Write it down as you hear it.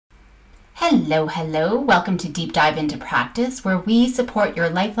Hello, hello. Welcome to Deep Dive into Practice, where we support your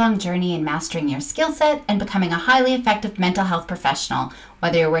lifelong journey in mastering your skill set and becoming a highly effective mental health professional,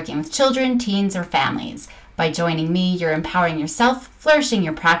 whether you're working with children, teens, or families. By joining me, you're empowering yourself, flourishing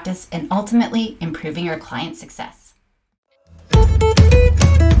your practice, and ultimately improving your client success.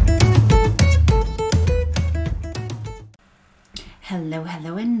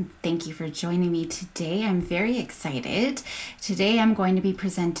 Hello, and thank you for joining me today. I'm very excited. Today I'm going to be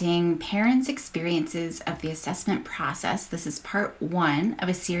presenting parents' experiences of the assessment process. This is part one of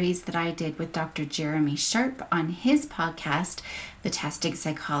a series that I did with Dr. Jeremy Sharp on his podcast, The Testing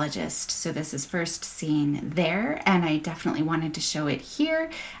Psychologist. So this is first seen there, and I definitely wanted to show it here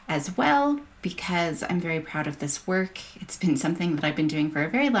as well because I'm very proud of this work. It's been something that I've been doing for a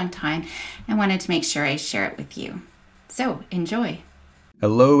very long time and wanted to make sure I share it with you. So, enjoy.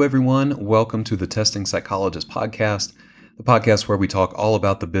 Hello, everyone. Welcome to the Testing Psychologist podcast, the podcast where we talk all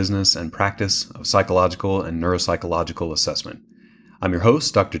about the business and practice of psychological and neuropsychological assessment. I'm your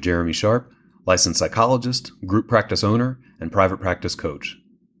host, Dr. Jeremy Sharp, licensed psychologist, group practice owner, and private practice coach.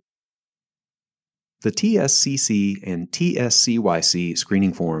 The TSCC and TSCYC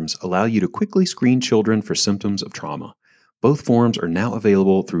screening forms allow you to quickly screen children for symptoms of trauma. Both forms are now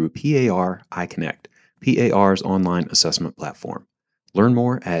available through PAR iConnect, PAR's online assessment platform. Learn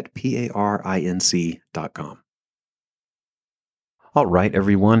more at parinc.com. All right,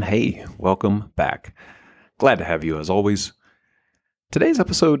 everyone. Hey, welcome back. Glad to have you as always. Today's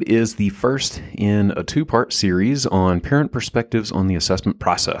episode is the first in a two-part series on parent perspectives on the assessment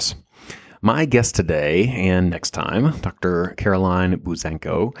process. My guest today and next time, Dr. Caroline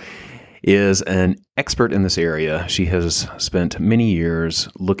Buzanko, is an expert in this area. She has spent many years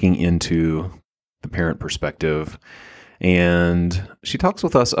looking into the parent perspective, and she talks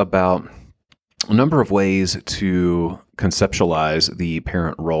with us about a number of ways to conceptualize the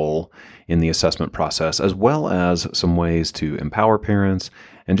parent role in the assessment process, as well as some ways to empower parents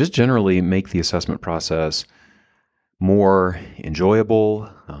and just generally make the assessment process more enjoyable,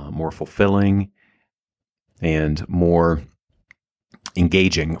 more fulfilling, and more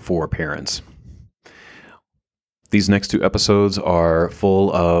engaging for parents. These next two episodes are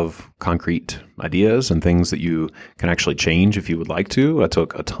full of concrete ideas and things that you can actually change if you would like to. I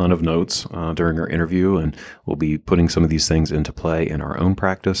took a ton of notes during our interview, and we'll be putting some of these things into play in our own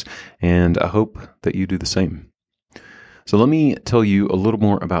practice, and I hope that you do the same. So let me tell you a little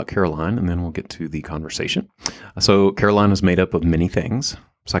more about Caroline, and then we'll get to the conversation. So Caroline is made up of many things: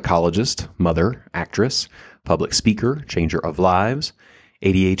 psychologist, mother, actress, public speaker, changer of lives,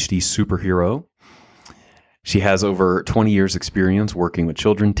 ADHD superhero. She has over 20 years experience working with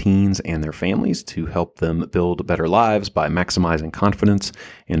children, teens, and their families to help them build better lives by maximizing confidence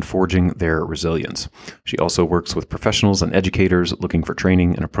and forging their resilience. She also works with professionals and educators looking for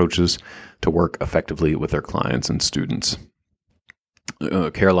training and approaches to work effectively with their clients and students.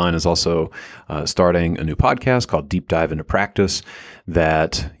 Caroline is also starting a new podcast called Deep Dive into Practice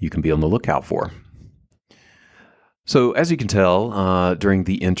that you can be on the lookout for. So as you can tell, during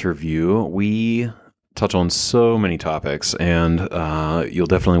the interview, we touch on so many topics, and you'll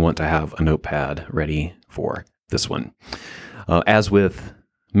definitely want to have a notepad ready for this one. As with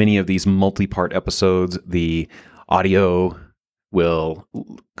many of these multi-part episodes, the audio will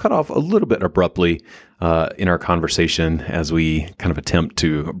cut off a little bit abruptly in our conversation as we kind of attempt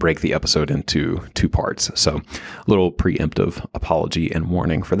to break the episode into two parts. So a little preemptive apology and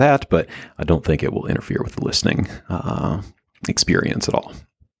warning for that, but I don't think it will interfere with the listening experience at all.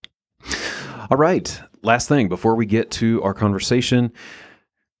 All right, last thing before we get to our conversation,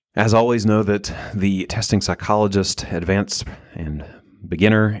 as always, know that the Testing Psychologist Advanced and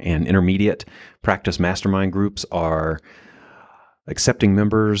Beginner and Intermediate Practice Mastermind groups are accepting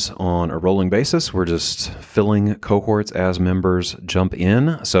members on a rolling basis. We're just filling cohorts as members jump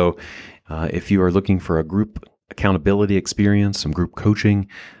in. So if you are looking for a group accountability experience, some group coaching,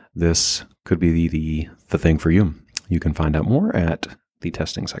 this could be the thing for you. You can find out more at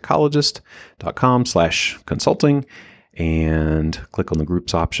thetestingpsychologist.com/consulting and click on the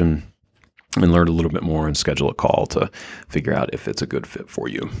groups option and learn a little bit more and schedule a call to figure out if it's a good fit for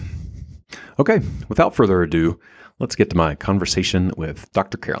you. Okay, without further ado, let's get to my conversation with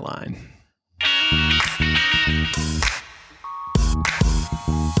Dr. Caroline.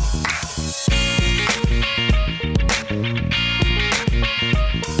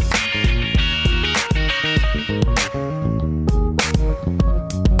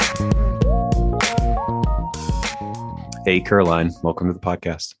 Hey, Caroline, welcome to the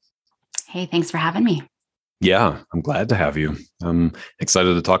podcast. Hey, thanks for having me. Yeah, I'm glad to have you. I'm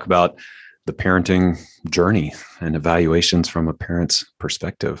excited to talk about the parenting journey and evaluations from a parent's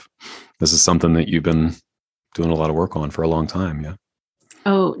perspective. This is something that you've been doing a lot of work on for a long time. Yeah.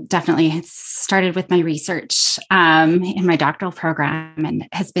 Oh, definitely. It started with my research in my doctoral program and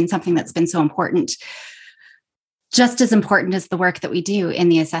has been something that's been so important, just as important as the work that we do in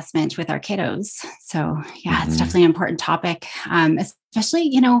the assessment with our kiddos. So yeah, it's definitely an important topic,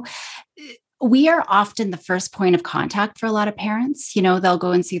 especially, we are often the first point of contact for a lot of parents. They'll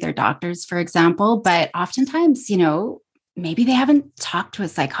go and see their doctors, for example, but oftentimes, maybe they haven't talked to a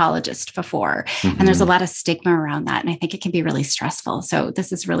psychologist before. And there's a lot of stigma around that. And I think it can be really stressful. So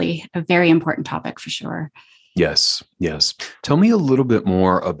this is really a very important topic for sure. Yes. Yes. Tell me a little bit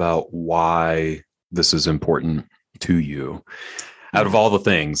more about why this is important to you. Out of all the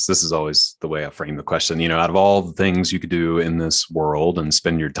things, this is always the way I frame the question, out of all the things you could do in this world and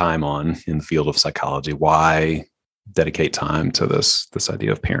spend your time on in the field of psychology, why dedicate time to this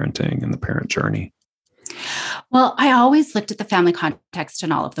idea of parenting and the parent journey? Well, I always looked at the family context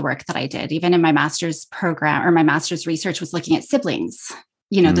in all of the work that I did. Even in my master's program or my master's research was looking at siblings,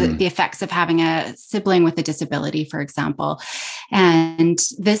 the effects of having a sibling with a disability, for example. And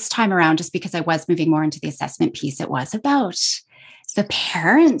this time around, just because I was moving more into the assessment piece, it was about the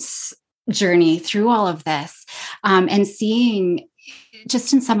parents' journey through all of this, and seeing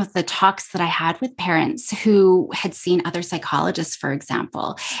just in some of the talks that I had with parents who had seen other psychologists, for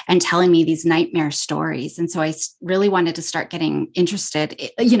example, and telling me these nightmare stories. And so I really wanted to start getting interested,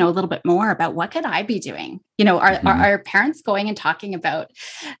 a little bit more about what could I be doing? Are parents going and talking about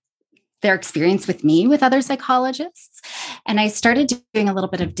their experience with me with other psychologists? And I started doing a little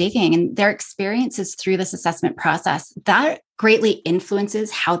bit of digging, and their experiences through this assessment process that greatly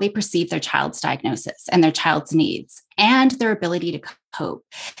influences how they perceive their child's diagnosis and their child's needs and their ability to cope.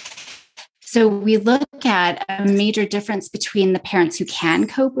 So we look at a major difference between the parents who can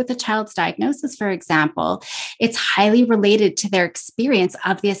cope with a child's diagnosis, for example. It's highly related to their experience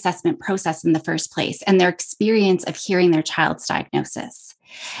of the assessment process in the first place and their experience of hearing their child's diagnosis.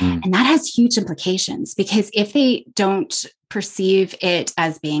 And that has huge implications, because if they don't perceive it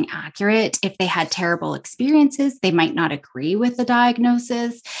as being accurate, if they had terrible experiences, they might not agree with the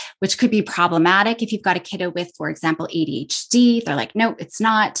diagnosis, which could be problematic. If you've got a kiddo with, for example, ADHD, they're like, no, it's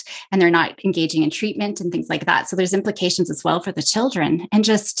not. And they're not engaging in treatment and things like that. So there's implications as well for the children and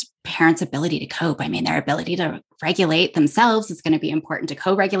just parents' ability to cope. I mean, their ability to regulate themselves is going to be important, to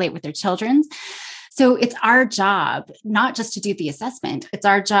co-regulate with their children. So it's our job not just to do the assessment, it's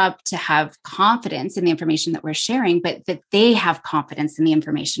our job to have confidence in the information that we're sharing, but that they have confidence in the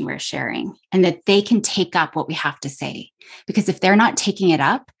information we're sharing and that they can take up what we have to say. Because if they're not taking it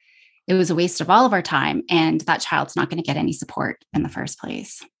up, it was a waste of all of our time, and that child's not going to get any support in the first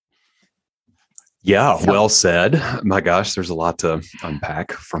place. Yeah, well said. My gosh, there's a lot to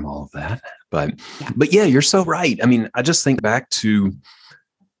unpack from all of that. But yeah, you're so right. I mean, I just think back to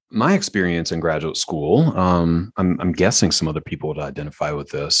my experience in graduate school. I'm guessing some other people would identify with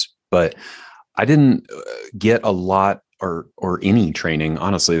this, but I didn't get a lot or any training,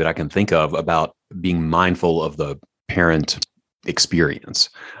 honestly, that I can think of about being mindful of the parent experience,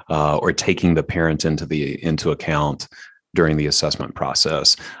 or taking the parent into account during the assessment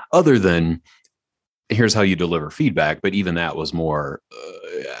process, other than here's how you deliver feedback. But even that was more,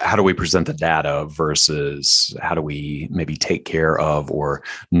 how do we present the data versus how do we maybe take care of or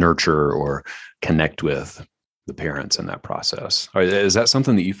nurture or connect with the parents in that process? Is that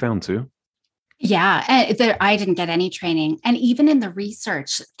something that you found too? Yeah, I didn't get any training. And even in the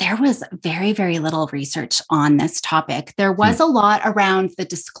research, there was very, very little research on this topic. There was a lot around the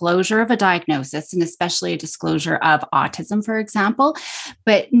disclosure of a diagnosis, and especially a disclosure of autism, for example,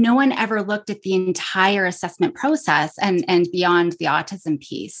 but no one ever looked at the entire assessment process and beyond the autism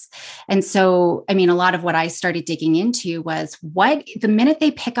piece. And so, I mean, a lot of what I started digging into was the minute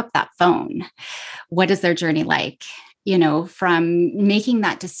they pick up that phone, what is their journey like? From making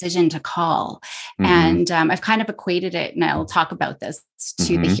that decision to call. And I've kind of equated it, and I'll talk about this,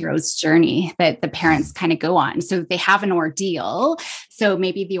 to the hero's journey that the parents kind of go on. So they have an ordeal. So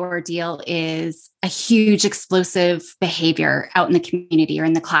maybe the ordeal is a huge explosive behavior out in the community or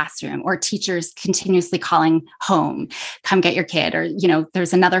in the classroom, or teachers continuously calling home, come get your kid, or,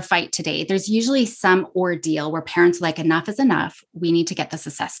 there's another fight today. There's usually some ordeal where parents are like, enough is enough. We need to get this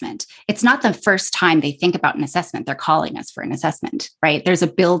assessment. It's not the first time they think about an assessment. They're calling us for an assessment, right? There's a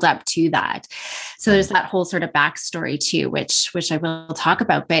buildup to that. So there's that whole sort of backstory too, which I will talk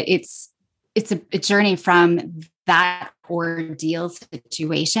about, but it's a journey from that ordeal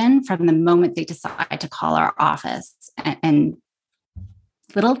situation, from the moment they decide to call our office, and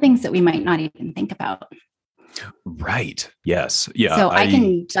little things that we might not even think about. Right. Yes. Yeah. So I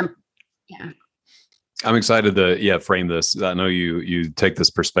can jump. Yeah. I'm excited to frame this. I know you take this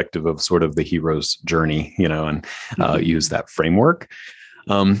perspective of sort of the hero's journey, and use that framework.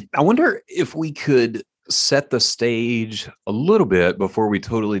 I wonder if we could set the stage a little bit before we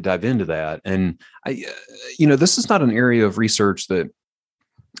totally dive into that. And this is not an area of research that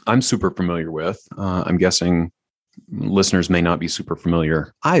I'm super familiar with. I'm guessing listeners may not be super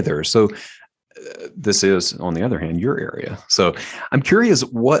familiar either. So this is, on the other hand, your area. So I'm curious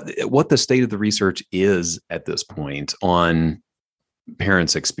what the state of the research is at this point on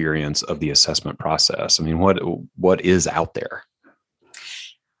parents' experience of the assessment process. I mean, what is out there?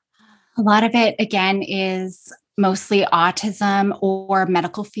 A lot of it, again, is mostly autism or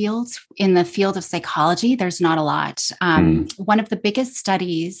medical fields. In the field of psychology, there's not a lot. One of the biggest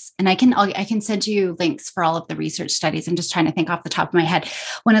studies, and I can send you links for all of the research studies. I'm just trying to think off the top of my head.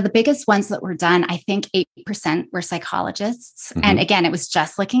 One of the biggest ones that were done, I think 8% were psychologists. And again, it was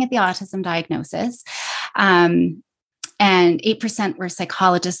just looking at the autism diagnosis. And 8% were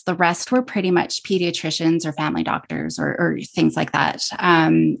psychologists. The rest were pretty much pediatricians or family doctors or things like that.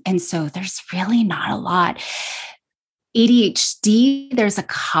 And so there's really not a lot. ADHD, there's a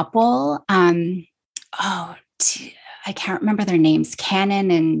couple. I can't remember their names. Cannon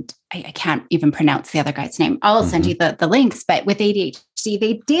and I can't even pronounce the other guy's name. I'll send you the links. But with ADHD,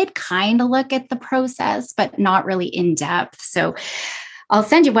 they did kind of look at the process, but not really in depth. So I'll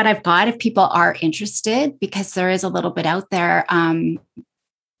send you what I've got if people are interested, because there is a little bit out there.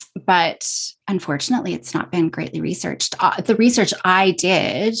 But unfortunately, it's not been greatly researched. The research I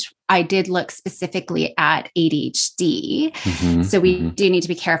did look specifically at ADHD. So we do need to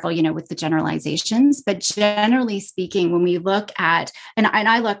be careful, with the generalizations. But generally speaking, when we look at, and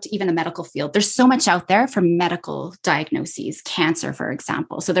I looked even the medical field, there's so much out there for medical diagnoses, cancer, for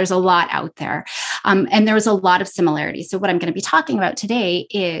example. So there's a lot out there. And there was a lot of similarities. So what I'm going to be talking about today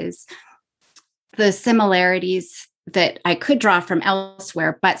is the similarities that I could draw from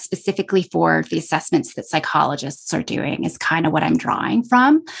elsewhere, but specifically for the assessments that psychologists are doing is kind of what I'm drawing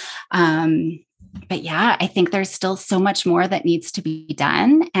from. But yeah, I think there's still so much more that needs to be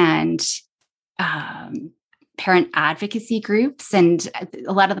done. And parent advocacy groups and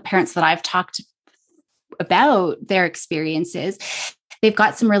a lot of the parents that I've talked about their experiences, they've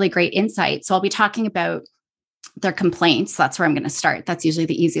got some really great insights. So I'll be talking about their complaints. That's where I'm going to start. That's usually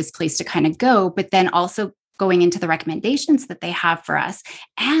the easiest place to kind of go, but then also going into the recommendations that they have for us.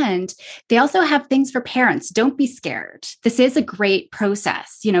 And they also have things for parents. Don't be scared. This is a great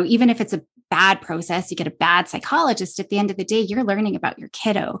process. Even if it's a bad process, you get a bad psychologist, at the end of the day, you're learning about your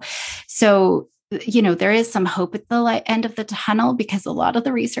kiddo. So, there is some hope at the end of the tunnel, because a lot of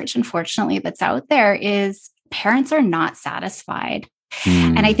the research, unfortunately, that's out there is parents are not satisfied.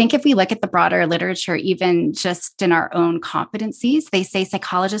 And I think if we look at the broader literature, even just in our own competencies, they say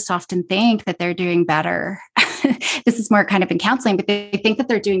psychologists often think that they're doing better. This is more kind of in counseling, but they think that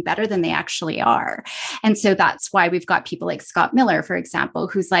they're doing better than they actually are. And so that's why we've got people like Scott Miller, for example,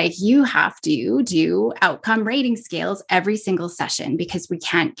 who's like, you have to do outcome rating scales every single session, because we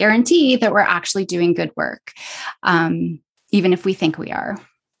can't guarantee that we're actually doing good work, even if we think we are.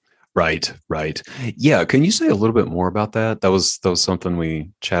 Right. Yeah. Can you say a little bit more about that? That was something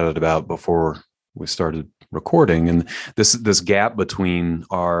we chatted about before we started recording, and this gap between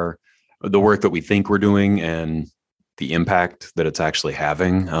the work that we think we're doing and the impact that it's actually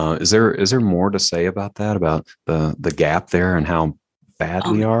having. Is there more to say about that, about the gap there and how bad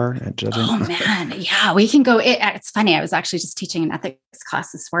we are at judging? Oh man. Yeah, we can go. It's funny. I was actually just teaching an ethics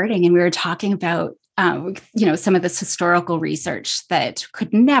class this morning, and we were talking about some of this historical research that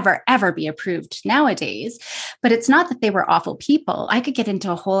could never, ever be approved nowadays. But it's not that they were awful people. I could get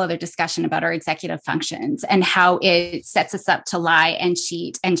into a whole other discussion about our executive functions and how it sets us up to lie and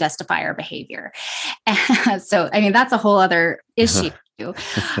cheat and justify our behavior. So, that's a whole other issue.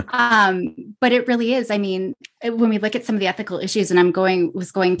 But it really is. When we look at some of the ethical issues, and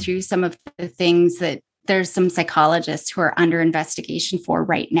was going through some of the things that there's some psychologists who are under investigation for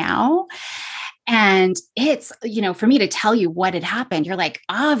right now. And it's, for me to tell you what had happened, you're like,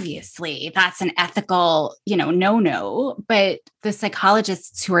 obviously that's an ethical, no, but the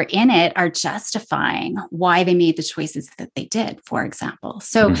psychologists who are in it are justifying why they made the choices that they did, for example.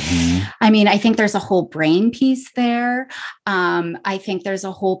 So, I think there's a whole brain piece there. I think there's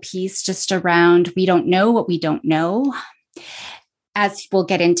a whole piece just around, we don't know what we don't know. As we'll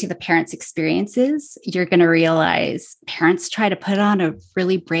get into the parents' experiences, you're going to realize parents try to put on a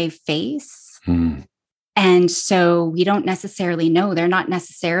really brave face. And so we don't necessarily know.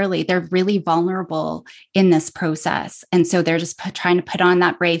 They're really vulnerable in this process. And so they're just trying to put on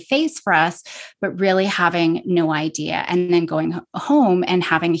that brave face for us, but really having no idea. And then going home and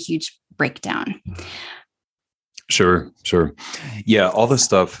having a huge breakdown. Sure. Yeah, all this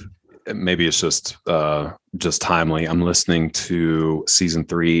stuff, maybe it's just timely. I'm listening to season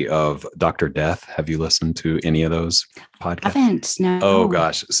 3 of Dr. Death. Have you listened to any of those podcasts? I haven't, no. Oh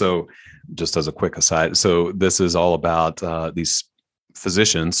gosh. So just as a quick aside, so this is all about these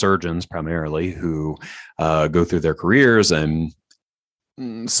physicians, surgeons primarily, who go through their careers and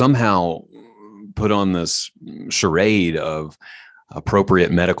somehow put on this charade of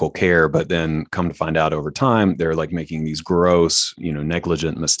appropriate medical care, but then come to find out over time, they're like making these gross,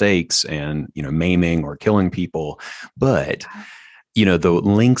 negligent mistakes and, maiming or killing people. But, the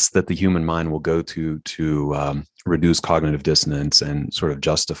lengths that the human mind will go to reduce cognitive dissonance and sort of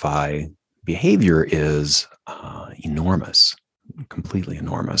justify behavior is enormous, completely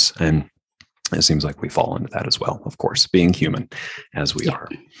enormous. And it seems like we fall into that as well, of course, being human as we are.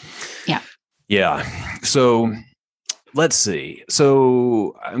 Yeah. So let's see.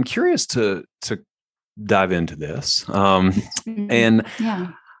 So I'm curious to dive into this. And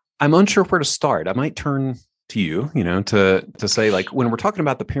I'm unsure where to start. I might turn to you, to say, like, when we're talking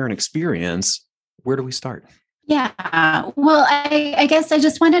about the parent experience, where do we start? Yeah. Well, I guess I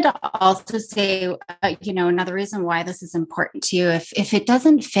just wanted to also say, another reason why this is important to you, if it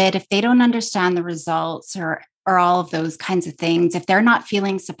doesn't fit, if they don't understand the results or all of those kinds of things, if they're not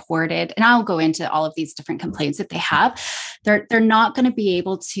feeling supported, and I'll go into all of these different complaints that they have, they're not going to be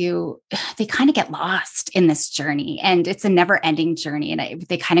able to, they kind of get lost in this journey, and it's a never ending journey. And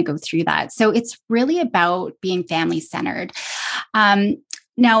they kind of go through that. So it's really about being family centered.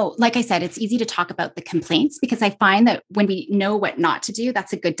 Now, like I said, it's easy to talk about the complaints because I find that when we know what not to do,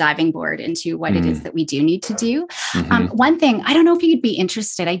 that's a good diving board into what it is that we do need to do. One thing, I don't know if you'd be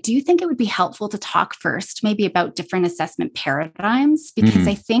interested, I do think it would be helpful to talk first, maybe about different assessment paradigms, because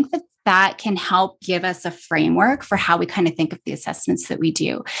I think that can help give us a framework for how we kind of think of the assessments that we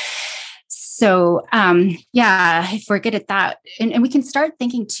do. So, if we're good at that, and we can start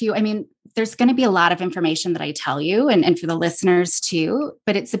thinking too, there's going to be a lot of information that I tell you and for the listeners too,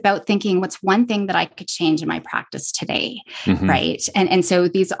 but it's about thinking what's one thing that I could change in my practice today. Right. And so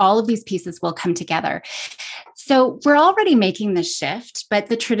all of these pieces will come together. So we're already making the shift, but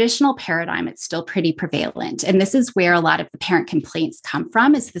the traditional paradigm, it's still pretty prevalent. And this is where a lot of the parent complaints come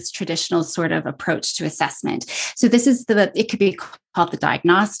from, is this traditional sort of approach to assessment. So this is it could be called the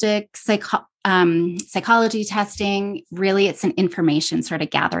diagnostic psychology testing. Really, it's an information sort of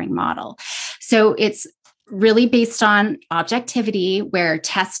gathering model. So it's really based on objectivity, where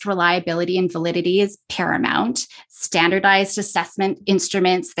test reliability and validity is paramount. Standardized assessment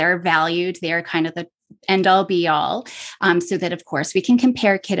instruments, they're valued. They're kind of the end all be all, so that, of course, we can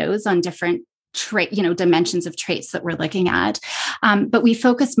compare kiddos on different dimensions of traits that we're looking at. But we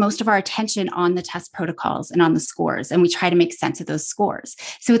focus most of our attention on the test protocols and on the scores, and we try to make sense of those scores.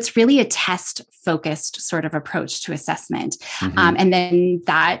 So it's really a test-focused sort of approach to assessment. And then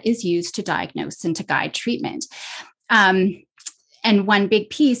that is used to diagnose and to guide treatment. And one big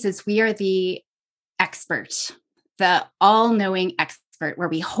piece is we are the expert, the all-knowing expert, where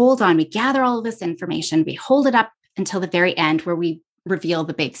we we gather all of this information, we hold it up until the very end where we reveal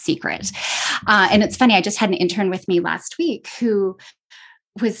the big secret. And it's funny, I just had an intern with me last week who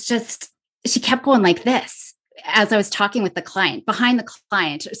was she kept going like this as I was talking with the client, behind the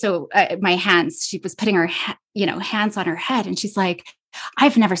client. So my hands, she was putting her, hands on her head, and she's like,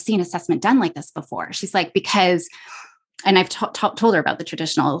 I've never seen assessment done like this before. She's like, because, and I've told her about the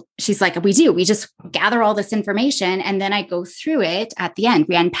traditional, she's like, we just gather all this information and then I go through it at the end.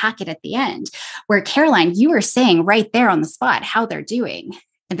 We unpack it at the end. Where Caroline, you were saying right there on the spot how they're doing.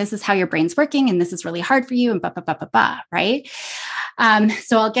 And this is how your brain's working. And this is really hard for you. And right?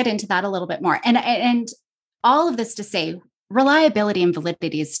 So I'll get into that a little bit more. And all of this to say, reliability and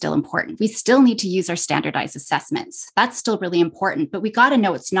validity is still important. We still need to use our standardized assessments. That's still really important, but we got to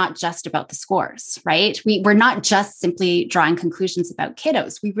know it's not just about the scores, right? We're not just simply drawing conclusions about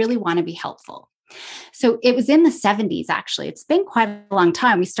kiddos. We really want to be helpful. So it was in the 70s, actually. It's been quite a long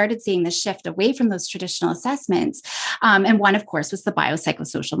time. We started seeing the shift away from those traditional assessments. And one, of course, was the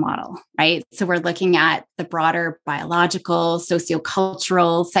biopsychosocial model, right? So we're looking at the broader biological,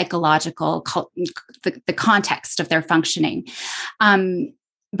 sociocultural, psychological, the context of their functioning.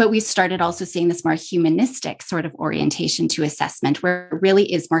 But we started also seeing this more humanistic sort of orientation to assessment, where it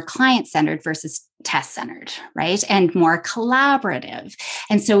really is more client-centered versus test-centered, right? And more collaborative.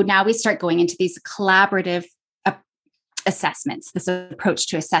 And so now we start going into these collaborative assessments, this approach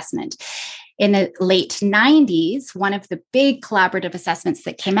to assessment. In the late 90s, one of the big collaborative assessments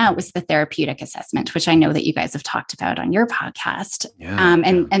that came out was the therapeutic assessment, which I know that you guys have talked about on your podcast.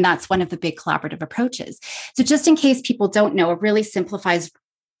 And that's one of the big collaborative approaches. So just in case people don't know, a really simplified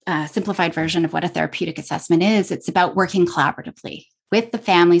simplified version of what a therapeutic assessment is. It's about working collaboratively with the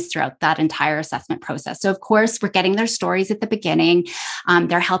families throughout that entire assessment process. So, of course, we're getting their stories at the beginning.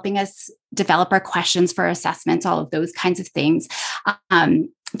 They're helping us develop our questions for assessments, all of those kinds of things.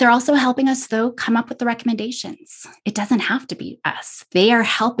 They're also helping us, though, come up with the recommendations. It doesn't have to be us. They are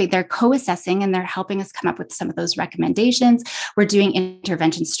helping, they're co-assessing, and they're helping us come up with some of those recommendations. We're doing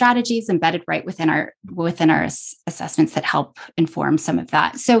intervention strategies embedded right within our assessments that help inform some of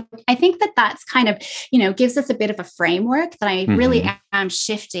that. So I think that that's kind of, gives us a bit of a framework that I really am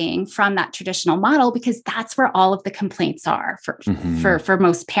shifting from that traditional model, because that's where all of the complaints are for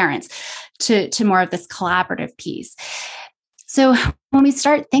most parents, to more of this collaborative piece. So when we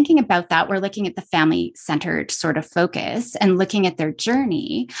start thinking about that, we're looking at the family-centered sort of focus and looking at their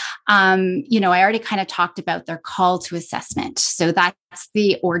journey. I already kind of talked about their call to assessment. So that's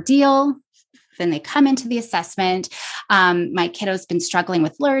the ordeal. Then they come into the assessment. My kiddo's been struggling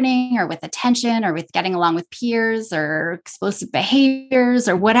with learning or with attention or with getting along with peers or explosive behaviors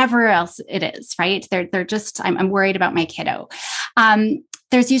or whatever else it is, right? They're just, I'm worried about my kiddo.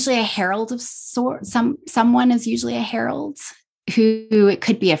 There's usually a herald of someone is usually a herald, who it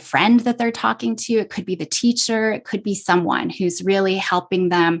could be a friend that they're talking to. It could be the teacher. It could be someone who's really helping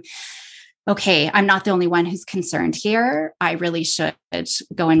them. Okay, I'm not the only one who's concerned here. I really should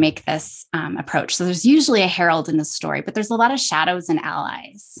go and make this approach. So there's usually a herald in the story, but there's a lot of shadows and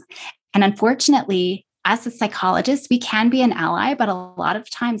allies. And unfortunately, as a psychologist, we can be an ally, but a lot of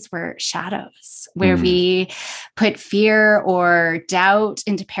times we're shadows where we put fear or doubt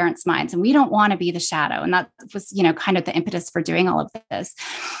into parents' minds, and we don't want to be the shadow. And that was, kind of the impetus for doing all of this.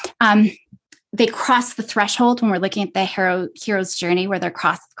 They cross the threshold when we're looking at the hero's journey, where they're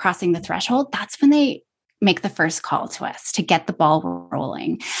crossing the threshold. That's when they make the first call to us to get the ball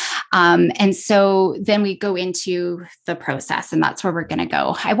rolling. And so then we go into the process, and that's where we're going to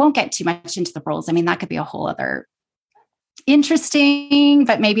go. I won't get too much into the roles. I mean, that could be a whole other interesting,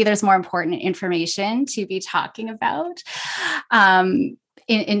 but maybe there's more important information to be talking about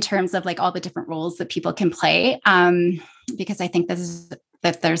in terms of like all the different roles that people can play. Because I think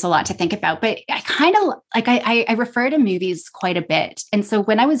that there's a lot to think about, but I kind of like, I refer to movies quite a bit. And so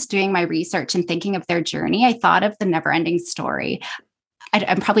when I was doing my research and thinking of their journey, I thought of The Neverending Story.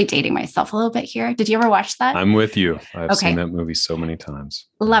 I'm probably dating myself a little bit here. Did you ever watch that? I'm with you. I've seen that movie so many times.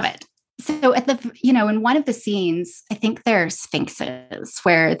 Love it. So at in one of the scenes, I think there's sphinxes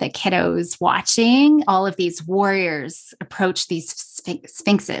where the kiddo's watching all of these warriors approach these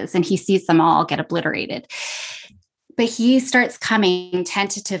sphinxes, and he sees them all get obliterated. But he starts coming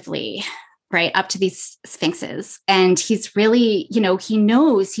tentatively right up to these sphinxes. And he's really, he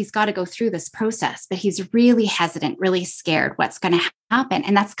knows he's got to go through this process, but he's really hesitant, really scared what's going to happen.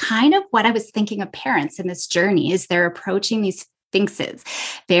 And that's kind of what I was thinking of parents in this journey, is they're approaching these sphinxes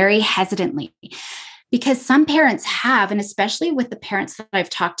very hesitantly. Because some parents have, and especially with the parents that I've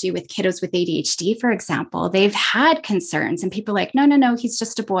talked to with kiddos with ADHD, for example, they've had concerns, and people are like, no, he's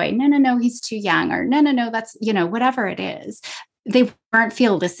just a boy. No, he's too young. Or no, that's, whatever it is. They weren't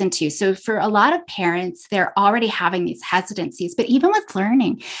feel listened to. So for a lot of parents, they're already having these hesitancies. But even with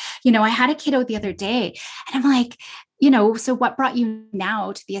learning, I had a kiddo the other day, and I'm like, so what brought you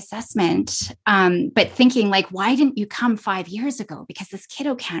now to the assessment? But thinking like, why didn't you come 5 years ago? Because this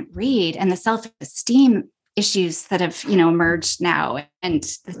kiddo can't read, and the self-esteem issues that have, emerged now, and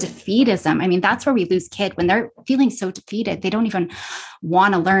the defeatism. I mean, that's where we lose kid when they're feeling so defeated. They don't even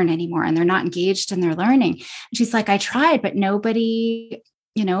want to learn anymore, and they're not engaged in their learning. And she's like, I tried, but nobody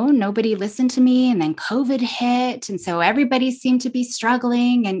listened to me. And then COVID hit. And so everybody seemed to be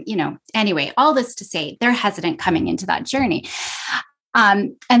struggling. And, anyway, all this to say, they're hesitant coming into that journey.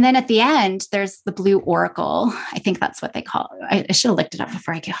 And then at the end, there's the blue oracle. I think that's what they call it. I should have looked it up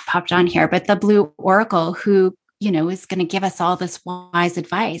before I popped on here, but the blue oracle who, is going to give us all this wise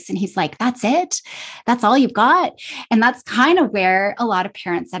advice. And he's like, that's it. That's all you've got. And that's kind of where a lot of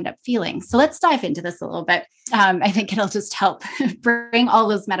parents end up feeling. So let's dive into this a little bit. I think it'll just help bring all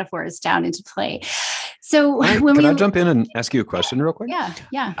those metaphors down into play. So can I jump in and ask you a question real quick?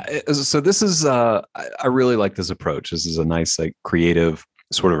 Yeah. So this is, I really like this approach. This is a nice, like, creative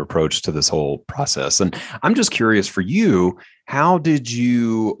sort of approach to this whole process. And I'm just curious for you, how did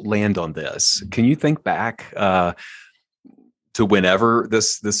you land on this? Can you think back to whenever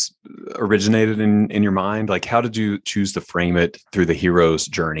this originated in your mind? Like, how did you choose to frame it through the hero's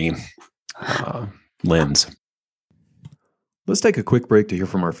journey lens? Let's take a quick break to hear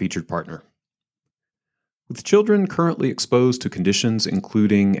from our featured partner. With children currently exposed to conditions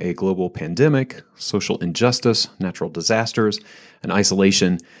including a global pandemic, social injustice, natural disasters, and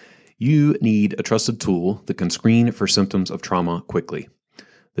isolation, you need a trusted tool that can screen for symptoms of trauma quickly.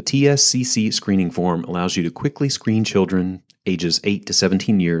 The TSCC screening form allows you to quickly screen children ages 8 to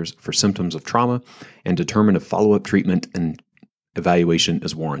 17 years for symptoms of trauma and determine if follow-up treatment and evaluation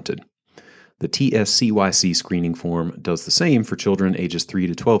is warranted. The TSCYC screening form does the same for children ages 3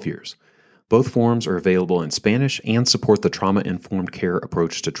 to 12 years. Both forms are available in Spanish and support the trauma-informed care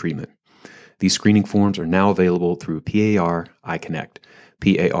approach to treatment. These screening forms are now available through PAR iConnect,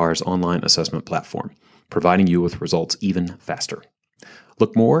 PAR's online assessment platform, providing you with results even faster.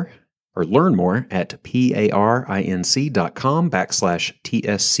 Learn more at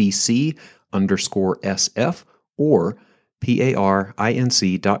parinc.com/TSCC_SF or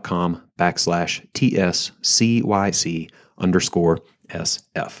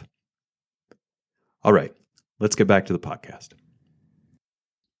parinc.com/TSCYC_SF. All right, let's get back to the podcast.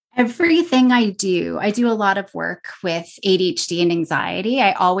 Everything I do a lot of work with ADHD and anxiety.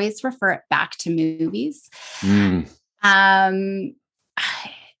 I always refer it back to movies.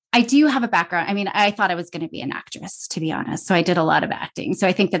 I do have a background. I mean, I thought I was going to be an actress, to be honest. So I did a lot of acting. So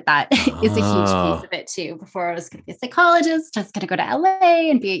I think that is a huge piece of it too. Before I was going to be a psychologist, I was going to go to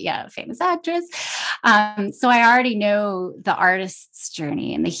LA and be a famous actress. So I already know the artist's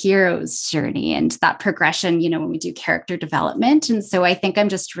journey and the hero's journey and that progression, when we do character development. And so I think I'm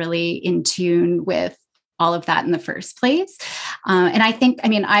just really in tune with all of that in the first place. And I've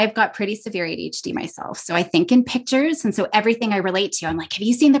got pretty severe ADHD myself. So I think in pictures. And so everything I relate to, I'm like, have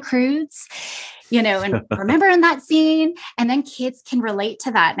you seen The Croods? And remember in that scene? And then kids can relate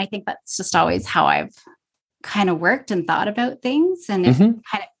to that. And I think that's just always how I've kind of worked and thought about things and kind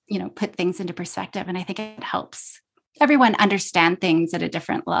of, put things into perspective. And I think it helps everyone understand things at a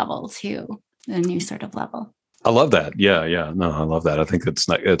different level too, a new sort of level. I love that. Yeah. No, I love that. I think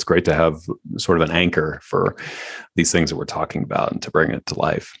it's great to have sort of an anchor for these things that we're talking about and to bring it to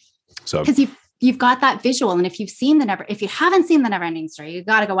life. So because you've got that visual, and if you haven't seen the Neverending Story, you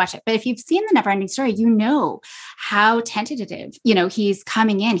got to go watch it. But if you've seen the Neverending Story, how tentative. He's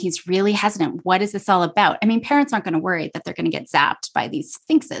coming in. He's really hesitant. What is this all about? I mean, parents aren't going to worry that they're going to get zapped by these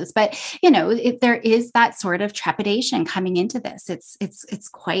sphinxes, but there is that sort of trepidation coming into this. It's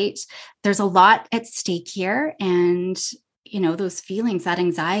quite. There's a lot at stake here, and those feelings, that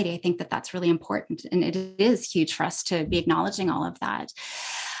anxiety. I think that's really important, and it is huge for us to be acknowledging all of that.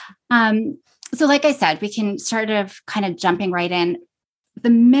 So like I said, we can sort of kind of jumping right in. The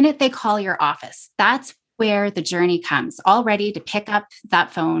minute they call your office, that's where the journey comes. Already to pick up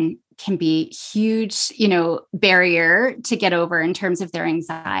that phone can be huge, barrier to get over in terms of their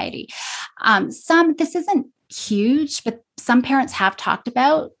anxiety. This isn't huge, but some parents have talked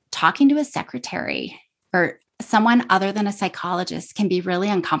about talking to a secretary or someone other than a psychologist can be really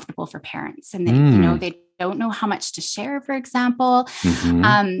uncomfortable for parents. And they don't know how much to share, for example.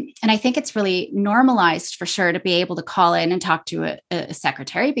 And I think it's really normalized for sure to be able to call in and talk to a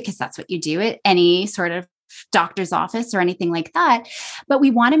secretary, because that's what you do at any sort of doctor's office or anything like that. But we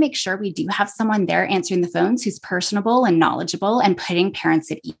want to make sure we do have someone there answering the phones who's personable and knowledgeable and putting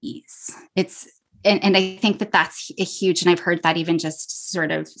parents at ease. And I think that's a huge, and I've heard that even just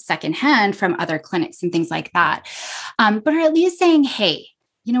sort of secondhand from other clinics and things like that. But at least saying, hey,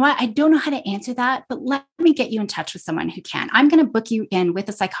 you know what? I don't know how to answer that, but let me get you in touch with someone who can. I'm going to book you in with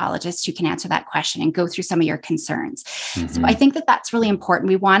a psychologist who can answer that question and go through some of your concerns. So I think that's really important.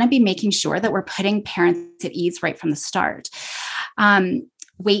 We want to be making sure that we're putting parents at ease right from the start.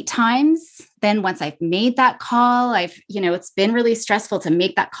 Wait times. Then once I've made that call, it's been really stressful to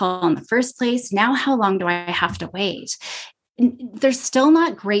make that call in the first place. Now, how long do I have to wait? There's still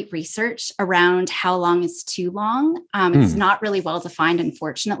not great research around how long is too long. It's not really well defined,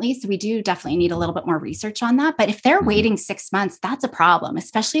 unfortunately. So we do definitely need a little bit more research on that. But if they're waiting 6 months, that's a problem,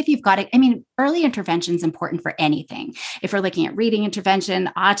 especially if you've got it. I mean, early intervention is important for anything. If we're looking at reading intervention,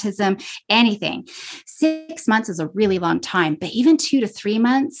 autism, anything, 6 months is a really long time. But even 2 to 3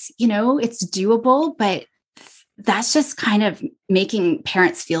 months, it's doable. But that's just kind of making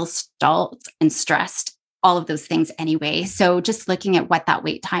parents feel stalled and stressed, all of those things anyway. So just looking at what that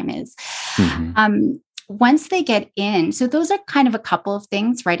wait time is. Once they get in, so those are kind of a couple of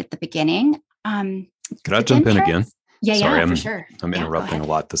things right at the beginning. Could I jump in again? Yeah, for sure. I'm interrupting a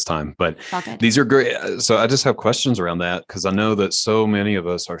lot this time, but these are great. So I just have questions around that because I know that so many of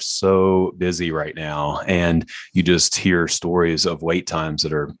us are so busy right now, and you just hear stories of wait times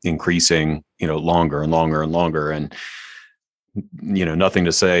that are increasing, longer and longer and longer. And, nothing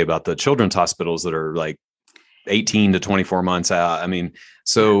to say about the children's hospitals that are like 18 to 24 months out. I mean,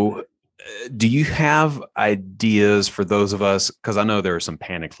 so do you have ideas for those of us? Because I know there are some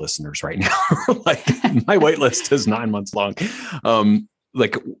panic listeners right now. Like my wait list is 9 months long.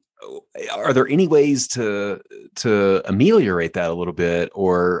 are there any ways to ameliorate that a little bit,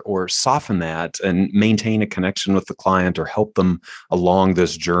 or soften that and maintain a connection with the client, or help them along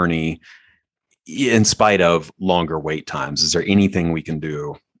this journey in spite of longer wait times? Is there anything we can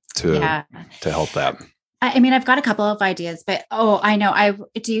do to Yeah. help that? I mean, I've got a couple of ideas, but I know I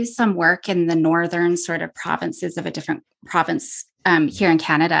do some work in the northern sort of provinces of a different province here in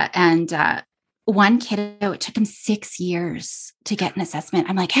Canada. And one kiddo, it took him 6 years to get an assessment.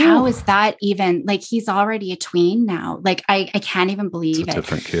 I'm like, how is that even, like, he's already a tween now. Like, I can't even believe It's a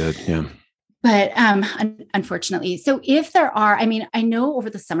different kid. Yeah. But unfortunately, so if there are, I mean, I know over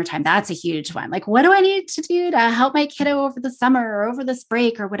the summertime, that's a huge one. Like, what do I need to do to help my kiddo over the summer or over this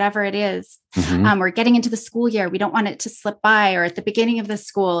break or whatever it is? We're getting into the school year. We don't want it to slip by, or at the beginning of the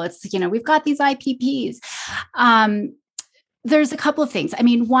school, it's, we've got these IPPs. There's a couple of things. I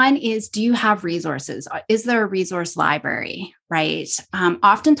mean, one is, do you have resources? Is there a resource library, right?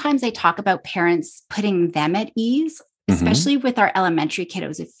 Oftentimes I talk about parents putting them at ease, especially with our elementary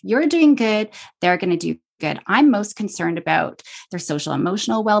kiddos. If you're doing good, they're going to do good. I'm most concerned about their social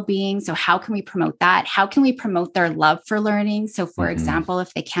emotional well-being. So how can we promote that? How can we promote their love for learning? So for example,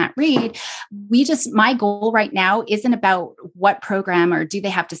 if they can't read, my goal right now isn't about what program or do they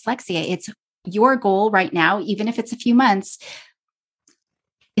have dyslexia. It's your goal right now, even if it's a few months,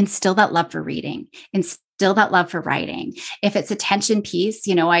 instill that love for reading, instill that love for writing. If it's attention piece,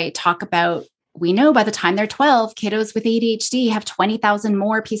 I talk about, we know by the time they're 12, kiddos with ADHD have 20,000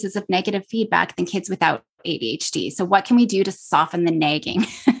 more pieces of negative feedback than kids without ADHD. So what can we do to soften the nagging?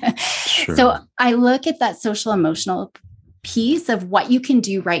 Sure. So I look at that social emotional piece of what you can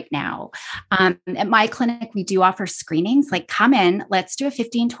do right now. At my clinic, we do offer screenings, like come in, let's do a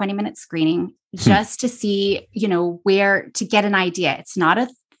 15, 20-minute screening just to see, where to get an idea. It's not a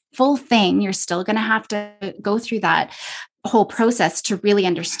full thing. You're still going to have to go through that whole process to really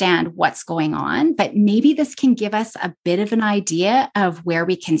understand what's going on. But maybe this can give us a bit of an idea of where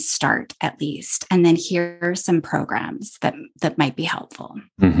we can start at least. And then here are some programs that might be helpful.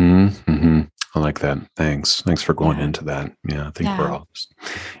 I like that. Thanks for going into that. Yeah, I think we're all just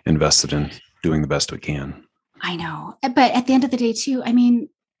invested in doing the best we can. I know. But at the end of the day too, I mean,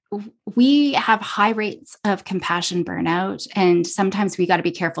 we have high rates of compassion burnout. And sometimes we got to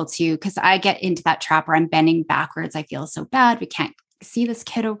be careful too, because I get into that trap where I'm bending backwards. I feel so bad. We can't see this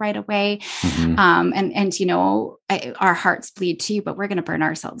kiddo right away. Our hearts bleed too, but we're going to burn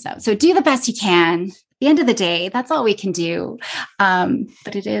ourselves out. So do the best you can. At the end of the day, that's all we can do.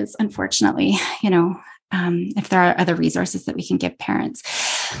 But it is, unfortunately, if there are other resources that we can give parents.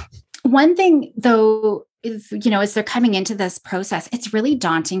 One thing though, is, as they're coming into this process, it's really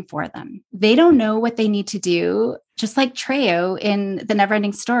daunting for them. They don't know what they need to do. Just like Trejo in The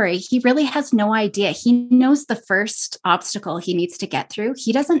Neverending Story, he really has no idea. He knows the first obstacle he needs to get through.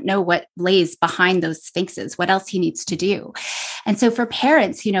 He doesn't know what lays behind those sphinxes, what else he needs to do. And so for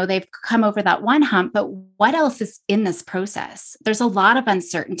parents, they've come over that one hump, but what else is in this process? There's a lot of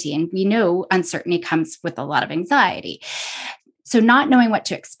uncertainty, and we know uncertainty comes with a lot of anxiety. So not knowing what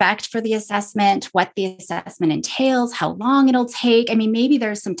to expect for the assessment, what the assessment entails, how long it'll take. I mean, maybe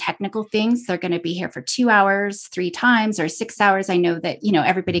there's some technical things. They're going to be here for 2 hours, 3 times, or 6 hours. I know that,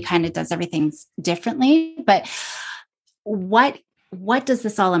 everybody kind of does everything differently, but what does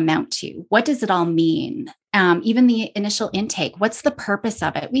this all amount to? What does it all mean? Even the initial intake, what's the purpose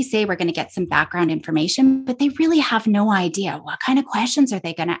of it? We say we're going to get some background information, but they really have no idea what kind of questions are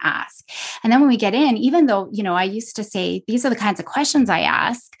they going to ask. And then when we get in, even though, I used to say, these are the kinds of questions I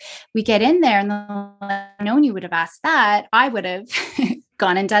ask, we get in there and I've known you would have asked that, I would have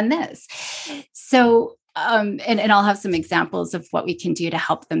gone and done this. So and I'll have some examples of what we can do to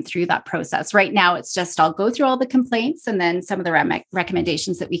help them through that process. Right now, it's just I'll go through all the complaints and then some of the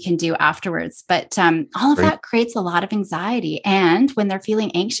recommendations that we can do afterwards. But all of that creates a lot of anxiety. And when they're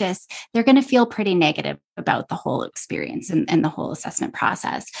feeling anxious, they're going to feel pretty negative about the whole experience and the whole assessment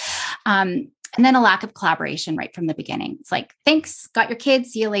process. And then a lack of collaboration right from the beginning. It's like, thanks, got your kid,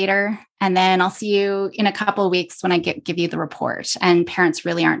 see you later. And then I'll see you in a couple of weeks when I give you the report. And parents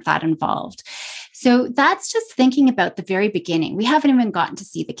really aren't that involved. So that's just thinking about the very beginning. We haven't even gotten to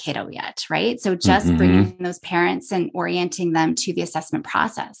see the kiddo yet, right? So just bringing those parents and orienting them to the assessment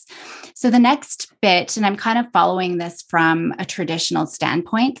process. So the next bit, and I'm kind of following this from a traditional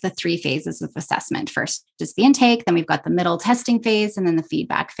standpoint, the 3 phases of assessment. First is the intake, then we've got the middle testing phase, and then the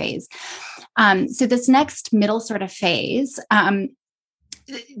feedback phase. So this next middle sort of phase, one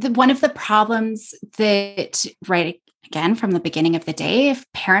of the problems that, right, again, from the beginning of the day, if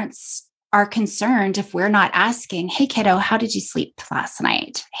parents are concerned, if we're not asking, hey, kiddo, how did you sleep last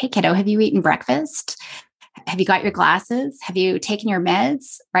night? Hey, kiddo, have you eaten breakfast? Have you got your glasses? Have you taken your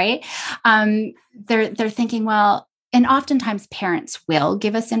meds? Right? They're thinking, well, and oftentimes parents will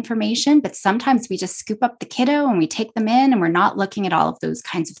give us information, but sometimes we just scoop up the kiddo and we take them in and we're not looking at all of those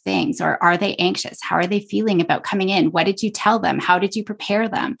kinds of things. Or are they anxious? How are they feeling about coming in? What did you tell them? How did you prepare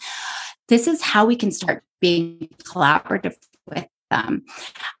them? This is how we can start being collaborative with them.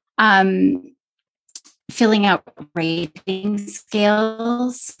 Filling out rating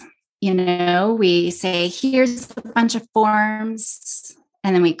scales. We say, here's a bunch of forms,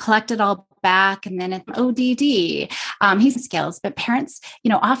 and then we collect it all back, and then it's ODD. He's skills, but parents,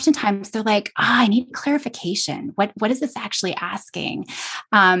 oftentimes they're like, I need clarification. What is this actually asking?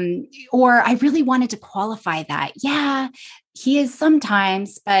 Or I really wanted to qualify that. Yeah, he is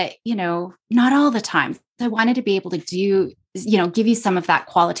sometimes, but not all the time. So I wanted to be able to give you some of that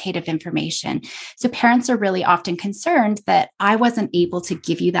qualitative information. So parents are really often concerned that I wasn't able to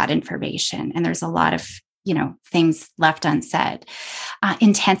give you that information. And there's a lot of things left unsaid.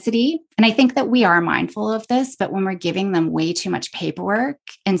 Intensity. And I think that we are mindful of this, but when we're giving them way too much paperwork,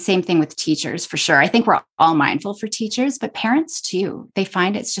 and same thing with teachers, for sure. I think we're all mindful for teachers, but parents too. They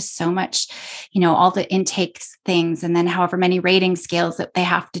find it's just so much, all the intake things, and then however many rating scales that they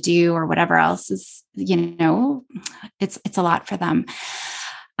have to do or whatever else is, it's a lot for them.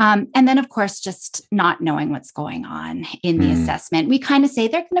 And then, of course, just not knowing what's going on in the assessment. We kind of say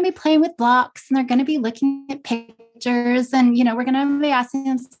they're going to be playing with blocks and they're going to be looking at pictures and, we're going to be asking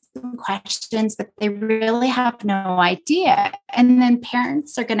them some questions, but they really have no idea. And then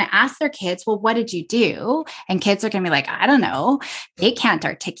parents are going to ask their kids, well, what did you do? And kids are going to be like, I don't know. They can't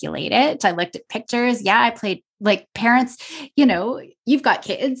articulate it. I looked at pictures. Yeah, I played. Like parents, you've got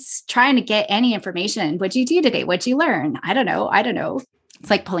kids trying to get any information. What'd you do today? What'd you learn? I don't know. It's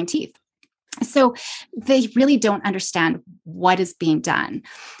like pulling teeth. So they really don't understand what is being done.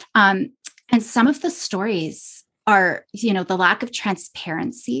 And some of the stories are, the lack of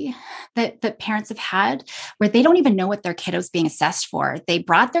transparency that parents have had, where they don't even know what their kiddo's being assessed for. They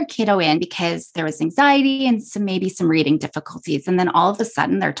brought their kiddo in because there was anxiety and maybe some reading difficulties. And then all of a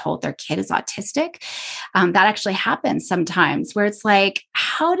sudden they're told their kid is autistic. That actually happens sometimes, where it's like,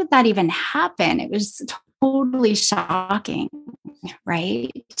 how did that even happen? It was totally shocking,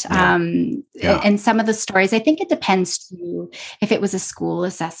 right? Yeah. And some of the stories, I think it depends too, if it was a school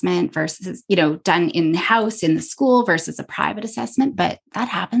assessment versus, done in-house in the school versus a private assessment, but that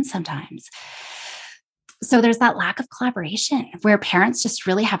happens sometimes. So there's that lack of collaboration where parents just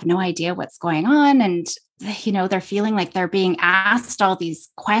really have no idea what's going on. And, they're feeling like they're being asked all these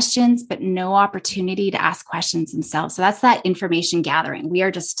questions, but no opportunity to ask questions themselves. So that's that information gathering. We are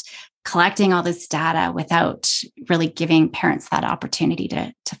just collecting all this data without really giving parents that opportunity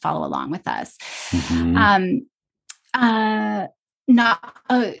to follow along with us.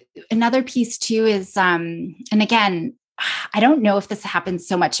 Another piece too is, and again, I don't know if this happens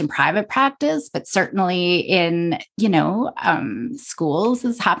so much in private practice, but certainly in, schools,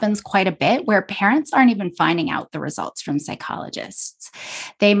 this happens quite a bit, where parents aren't even finding out the results from psychologists.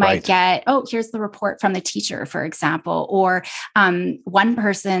 They might get, here's the report from the teacher, for example, or one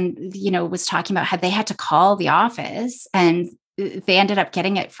person, was talking about how they had to call the office and they ended up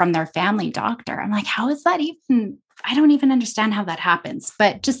getting it from their family doctor. I'm like, how is that even? I don't even understand how that happens,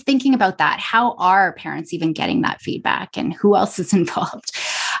 but just thinking about that, how are parents even getting that feedback and who else is involved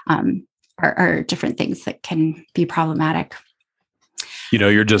are different things that can be problematic.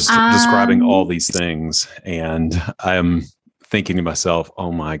 You're just describing all these things, and I'm thinking to myself,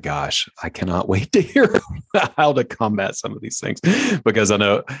 oh my gosh, I cannot wait to hear how to combat some of these things, because I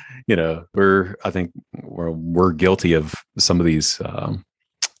know, we're guilty of some of these,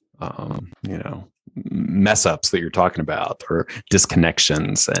 mess ups that you're talking about, or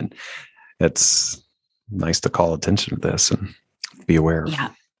disconnections. And it's nice to call attention to this and be aware of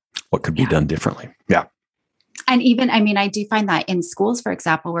what could be done differently. Yeah. And even, I do find that in schools, for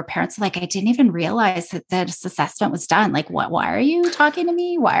example, where parents are like, I didn't even realize that this assessment was done. Like, why are you talking to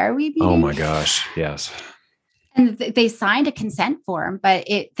me? Why are we meeting? Oh my gosh. Yes. And they signed a consent form, but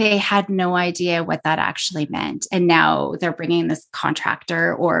they had no idea what that actually meant. And now they're bringing this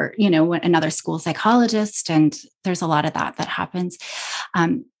contractor or, another school psychologist. And there's a lot of that happens.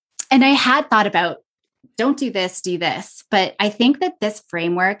 And I had thought about, don't do this, do this. But I think that this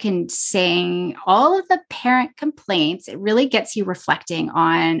framework and saying all of the parent complaints, it really gets you reflecting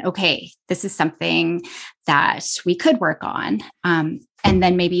on, okay, this is something that we could work on. And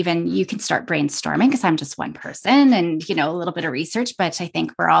then maybe even you can start brainstorming, because I'm just one person and, a little bit of research, but I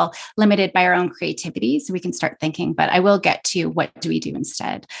think we're all limited by our own creativity. So we can start thinking, but I will get to what do we do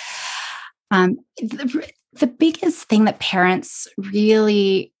instead? The biggest thing that parents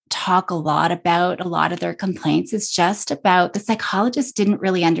really talk a lot about a lot of their complaints is just about the psychologist didn't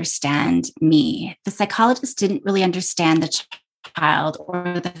really understand me. The psychologist didn't really understand the child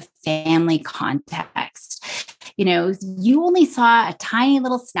or the family context. You only saw a tiny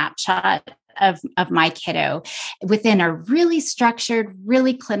little snapshot of my kiddo within a really structured,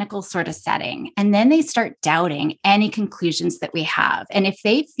 really clinical sort of setting. And then they start doubting any conclusions that we have. And if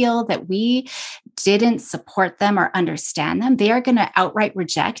they feel that we didn't support them or understand them, they are going to outright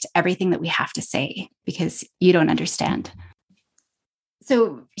reject everything that we have to say because you don't understand.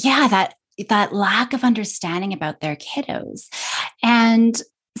 So yeah, that lack of understanding about their kiddos. And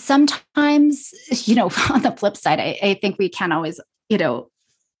sometimes, on the flip side, I think we can't always,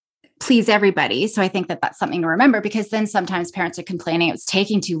 please everybody. So I think that that's something to remember, because then sometimes parents are complaining it was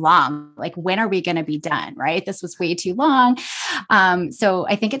taking too long. Like, when are we going to be done? Right? This was way too long. So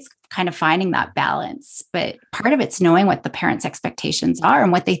I think it's kind of finding that balance, but part of it's knowing what the parents' expectations are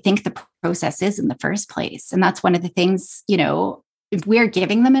and what they think the process is in the first place. And that's one of the things, we're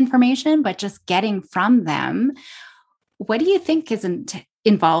giving them information, but just getting from them, what do you think isn't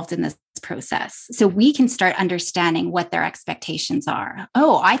involved in this process? So we can start understanding what their expectations are.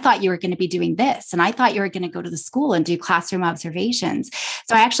 Oh, I thought you were going to be doing this. And I thought you were going to go to the school and do classroom observations.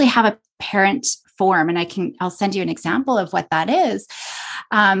 So I actually have a parent form, and I'll send you an example of what that is,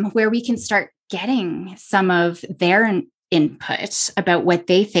 where we can start getting some of their input about what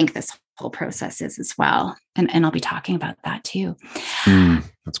they think this whole process is as well. And I'll be talking about that too.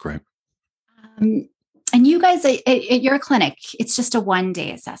 That's great. And you guys at your clinic, it's just a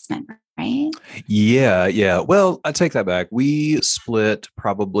 1-day assessment, right? Yeah. Well, I take that back. We split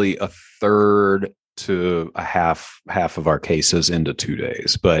probably a third to a half of our cases into 2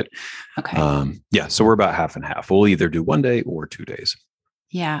 days. But okay. So we're about half and half. We'll either do 1 day or 2 days.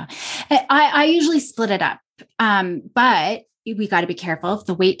 Yeah. I usually split it up. But we got to be careful. If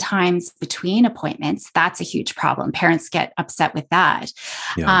the wait times between appointments, that's a huge problem. Parents get upset with that.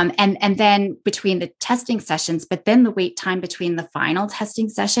 Yeah. And then between the testing sessions, but then the wait time between the final testing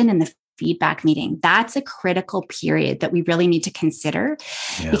session and the feedback meeting, that's a critical period that we really need to consider,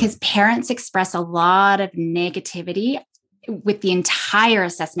 because parents express a lot of negativity with the entire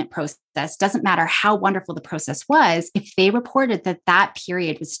assessment process. Doesn't matter how wonderful the process was, if they reported that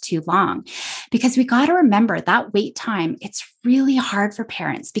period was too long. Because we got to remember that wait time, it's really hard for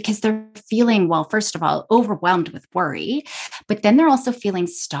parents because they're feeling, well, first of all, overwhelmed with worry, but then they're also feeling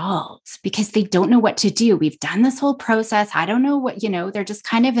stalled because they don't know what to do. We've done this whole process. I don't know what, they're just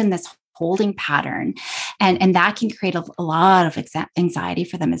kind of in this holding pattern. And that can create a lot of anxiety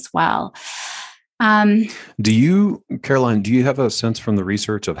for them as well. Caroline, do you have a sense from the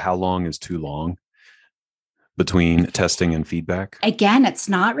research of how long is too long between testing and feedback? Again, it's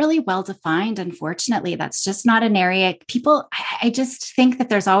not really well defined. Unfortunately, that's just not an area. I just think that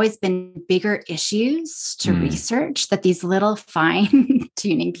there's always been bigger issues to research, that these little fine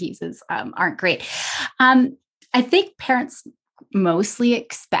tuning pieces aren't great. I think parents mostly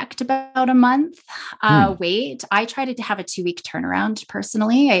expect about a month wait. I try to have a 2-week turnaround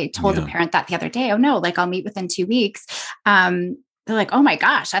personally. I told a parent that the other day. Oh no, like I'll meet within 2 weeks. They're like, oh my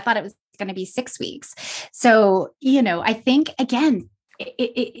gosh, I thought it was going to be 6 weeks. So, I think again,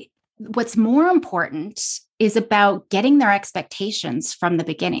 what's more important is about getting their expectations from the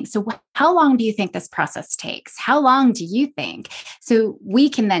beginning. So how long do you think this process takes? How long do you think? So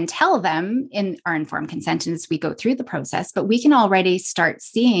we can then tell them in our informed consent as we go through the process, but we can already start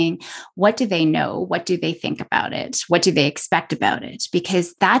seeing, what do they know? What do they think about it? What do they expect about it?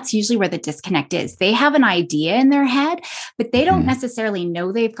 Because that's usually where the disconnect is. They have an idea in their head, but they don't necessarily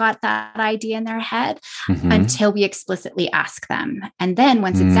know they've got that idea in their head until we explicitly ask them. And then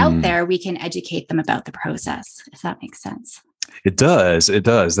once it's out there, we can educate them about the process. If that makes sense. It does.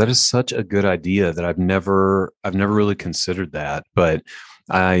 That is such a good idea that I've never really considered that. But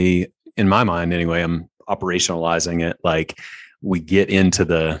in my mind anyway, I'm operationalizing it like we get into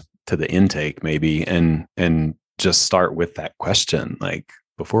the intake maybe and just start with that question. Like,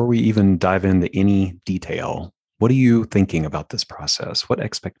 before we even dive into any detail, what are you thinking about this process? What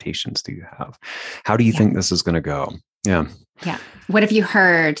expectations do you have? How do you think this is going to go? Yeah. What have you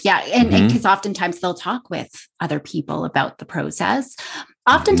heard? Yeah. And because oftentimes they'll talk with other people about the process.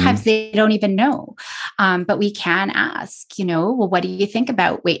 Oftentimes they don't even know. But we can ask, well, what do you think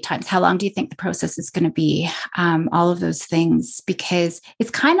about wait times? How long do you think the process is going to be? All of those things, because it's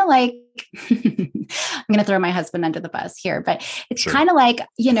kind of like I'm going to throw my husband under the bus here, but it's Sure. kind of like,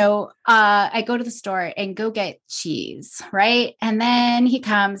 I go to the store and go get cheese, right? And then he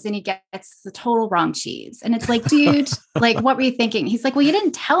comes and he gets the total wrong cheese. And it's like, dude, like, what were you thinking? He's like, well, you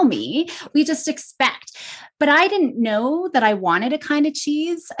didn't tell me. We just expect. But I didn't know that I wanted a kind of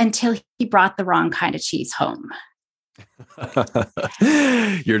cheese until he brought the wrong kind of cheese home.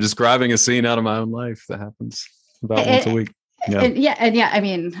 You're describing a scene out of my own life that happens about once a week. Yeah. I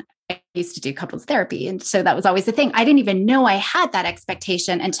mean, I used to do couples therapy. And so that was always the thing. I didn't even know I had that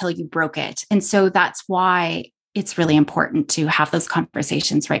expectation until you broke it. And so that's why it's really important to have those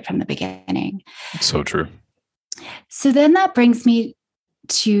conversations right from the beginning. So true. So then that brings me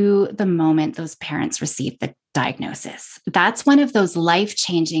to the moment those parents receive the diagnosis. That's one of those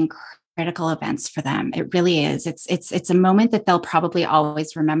life-changing critical events for them. It really is. It's a moment that they'll probably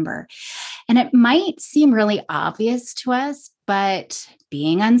always remember. And it might seem really obvious to us, but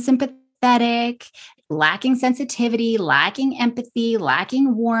being unsympathetic, lacking sensitivity, lacking empathy,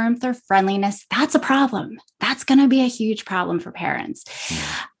 lacking warmth or friendliness, that's a problem. That's going to be a huge problem for parents.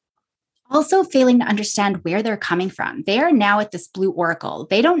 Also failing to understand where they're coming from. They are now at this blue oracle.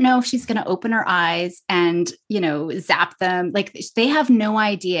 They don't know if she's going to open her eyes and, zap them. Like they have no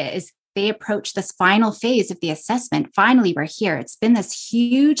idea as they approach this final phase of the assessment. Finally, we're here. It's been this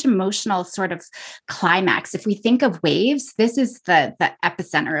huge emotional sort of climax. If we think of waves, this is the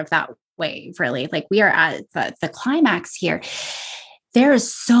epicenter of that wave, really. Like we are at the climax here. There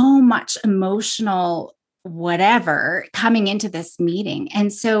is so much emotional whatever coming into this meeting.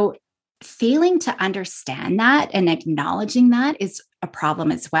 And so failing to understand that and acknowledging that is a problem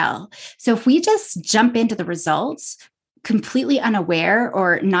as well. So if we just jump into the results completely unaware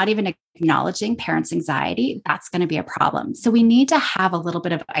or not even acknowledging parents' anxiety, that's going to be a problem. So we need to have a little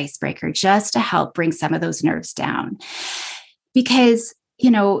bit of icebreaker just to help bring some of those nerves down. Because,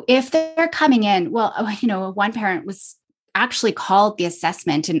 if they're coming in, one parent was actually called the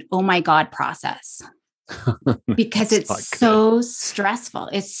assessment an oh my God process. Because it's so stressful.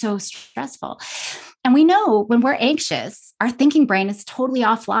 It's so stressful. And we know when we're anxious, our thinking brain is totally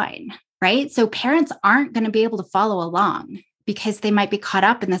offline, right? So parents aren't going to be able to follow along because they might be caught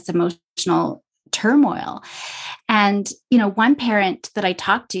up in this emotional turmoil. And, one parent that I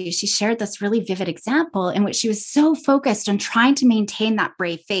talked to, she shared this really vivid example in which she was so focused on trying to maintain that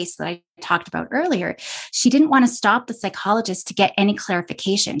brave face that I talked about earlier. She didn't want to stop the psychologist to get any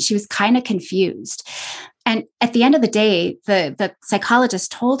clarification. She was kind of confused. And at the end of the day, the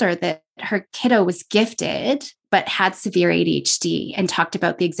psychologist told her that her kiddo was gifted, but had severe ADHD and talked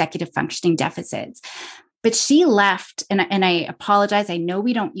about the executive functioning deficits. But she left, and I apologize. I know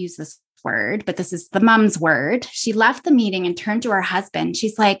we don't use this word, but this is the mom's word. She left the meeting and turned to her husband.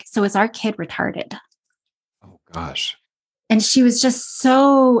 She's like, so is our kid retarded? Oh, gosh. And she was just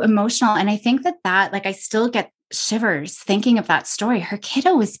so emotional. And I think that I still get shivers thinking of that story. Her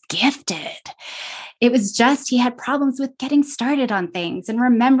kiddo was gifted. It was just, he had problems with getting started on things and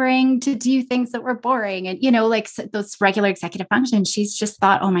remembering to do things that were boring and, those regular executive functions. She's just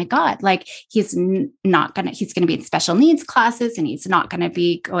thought, oh my God, like he's going to be in special needs classes and he's not going to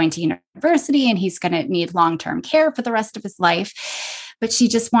be going to university and he's going to need long-term care for the rest of his life. But she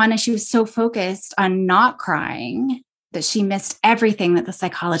was so focused on not crying that she missed everything that the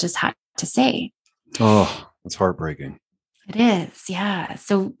psychologist had to say. Oh, that's heartbreaking. It is. Yeah.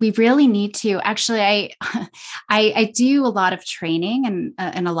 So we really need to actually, I do a lot of training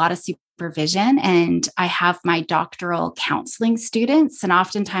and a lot of supervision, and I have my doctoral counseling students. And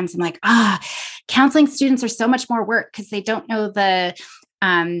oftentimes I'm like, counseling students are so much more work because they don't know the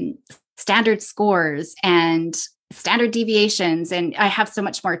standard scores and standard deviations. And I have so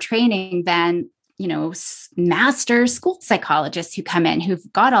much more training than master school psychologists who come in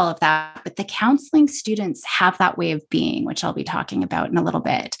who've got all of that. But the counseling students have that way of being, which I'll be talking about in a little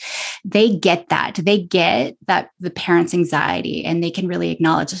bit. They get that. They get that the parents' anxiety, and they can really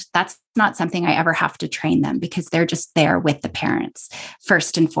acknowledge that's not something I ever have to train them because they're just there with the parents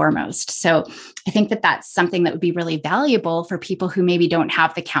first and foremost. So I think that that's something that would be really valuable for people who maybe don't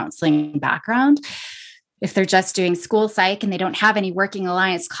have the counseling background. If they're just doing school psych and they don't have any working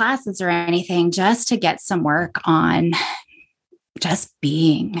alliance classes or anything, just to get some work on just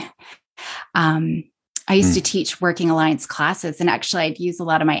being. I used to teach working alliance classes, and actually I'd use a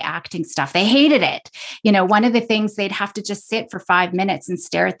lot of my acting stuff. They hated it. One of the things, they'd have to just sit for 5 minutes and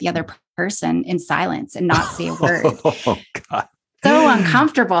stare at the other person in silence and not say a word. Oh, God. So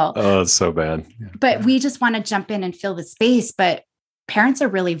uncomfortable. Oh, it's so bad. But we just want to jump in and fill the space. But parents are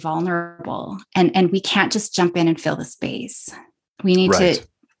really vulnerable, and we can't just jump in and fill the space. We need to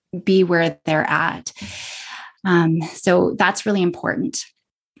be where they're at. So that's really important.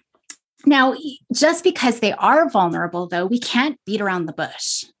 Now, just because they are vulnerable, though, we can't beat around the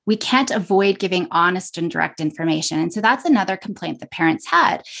bush. We can't avoid giving honest and direct information. And so that's another complaint that parents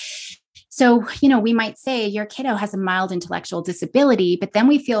had. So, we might say your kiddo has a mild intellectual disability, but then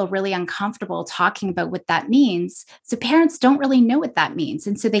we feel really uncomfortable talking about what that means. So parents don't really know what that means.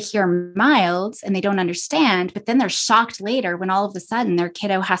 And so they hear mild and they don't understand, but then they're shocked later when all of a sudden their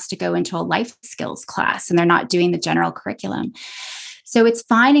kiddo has to go into a life skills class and they're not doing the general curriculum. So it's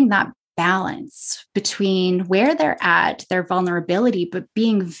finding that balance between where they're at, their vulnerability, but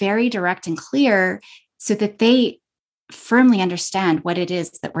being very direct and clear so that they firmly understand what it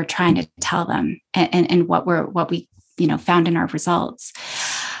is that we're trying to tell them and what we found in our results.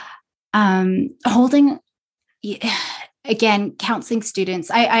 Holding, again, counseling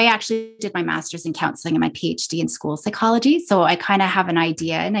students. I actually did my master's in counseling and my PhD in school psychology. So I kind of have an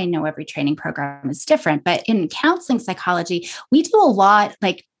idea, and I know every training program is different, but in counseling psychology, we do a lot,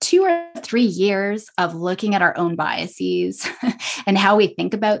 like 2 or 3 years of looking at our own biases and how we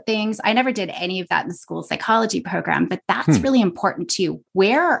think about things. I never did any of that in the school psychology program, but that's really important too.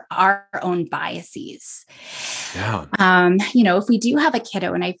 Where are our own biases? Yeah. If we do have a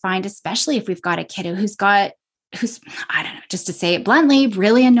kiddo, and I find, especially if we've got a kiddo who's, I don't know, just to say it bluntly,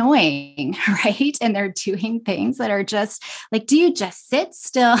 really annoying, right? And they're doing things that are just like, do you just sit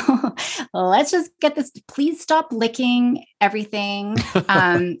still? Let's just get this. Please stop licking everything.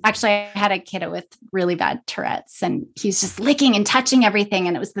 Actually, I had a kiddo with really bad Tourette's and he's just licking and touching everything.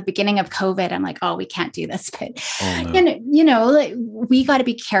 And it was the beginning of COVID. I'm like, oh, we can't do this. But, we got to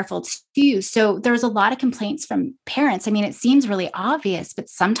be careful too. So there's a lot of complaints from parents. I mean, it seems really obvious, but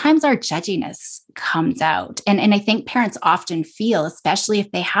sometimes our judginess comes out. And I think parents often feel, especially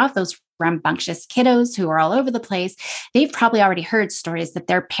if they have those rambunctious kiddos who are all over the place, they've probably already heard stories that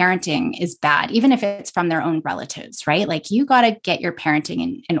their parenting is bad, even if it's from their own relatives, right? Like, you got to get your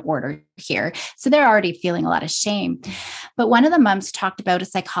parenting in order here. So they're already feeling a lot of shame. But one of the moms talked about a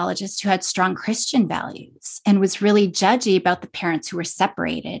psychologist who had strong Christian values and was really judgy about the parents who were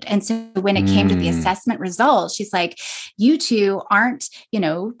separated. And so when it came to the assessment results, she's like, you two aren't,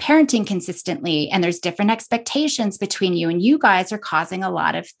 parenting consistently, and there's different expectations between you, and you guys are causing a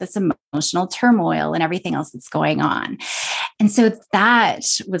lot of this emotional turmoil and everything else that's going on. And so that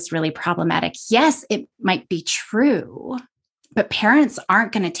was really problematic. Yes, it might be true, but parents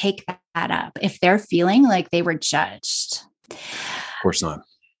aren't going to take that up if they're feeling like they were judged. Of course not.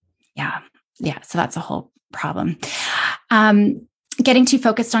 Yeah. Yeah. So that's a whole problem. Getting too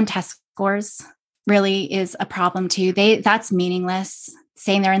focused on test scores really is a problem too. That's meaningless.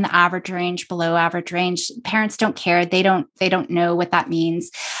 Saying they're in the average range, below average range. Parents don't care. They don't know what that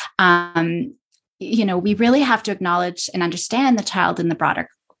means. We really have to acknowledge and understand the child in the broader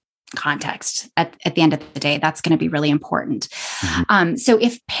context at the end of the day. That's going to be really important. Mm-hmm. So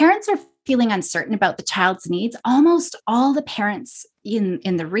if parents are feeling uncertain about the child's needs, almost all the parents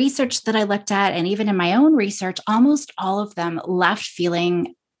in the research that I looked at, and even in my own research, almost all of them left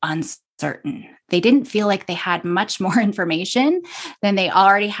feeling uncertain. They didn't feel like they had much more information than they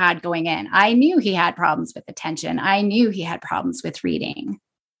already had going in. I knew he had problems with attention. I knew he had problems with reading.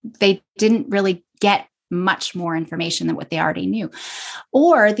 They didn't really get much more information than what they already knew.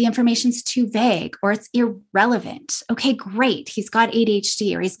 Or the information's too vague, or it's irrelevant. Okay, great. He's got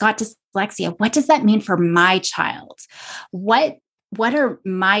ADHD or he's got dyslexia. What does that mean for my child? What are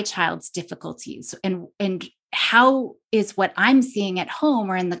my child's difficulties? And how is what I'm seeing at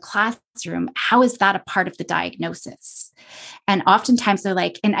home or in the classroom, how is that a part of the diagnosis? And oftentimes they're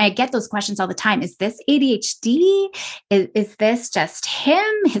like, and I get those questions all the time, is this ADHD? Is this just him,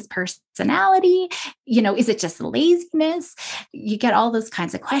 his personality? Is it just laziness? You get all those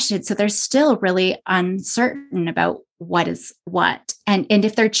kinds of questions. So they're still really uncertain about what is what. And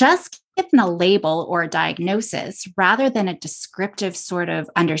if they're just given a label or a diagnosis rather than a descriptive sort of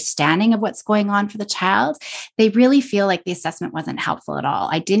understanding of what's going on for the child, they really feel like the assessment wasn't helpful at all.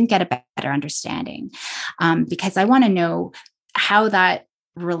 I didn't get a better understanding because I want to know how that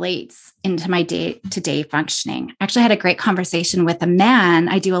relates into my day-to-day functioning. Actually, I had a great conversation with a man.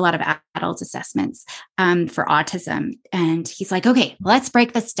 I do a lot of adult assessments for autism. And he's like, okay, let's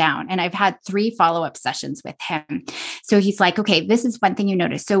break this down. And I've had 3 follow-up sessions with him. So he's like, okay, this is one thing you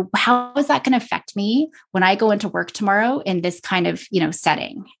notice. So how is that going to affect me when I go into work tomorrow in this kind of,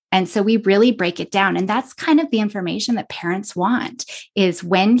 setting? And so we really break it down. And that's kind of the information that parents want, is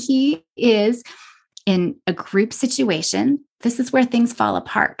when he is in a group situation, this is where things fall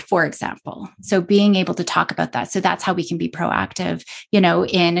apart, for example. So being able to talk about that. So that's how we can be proactive,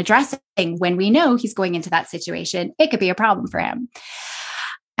 in addressing when we know he's going into that situation. It could be a problem for him.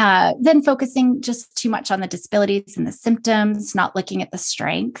 Then focusing just too much on the disabilities and the symptoms, not looking at the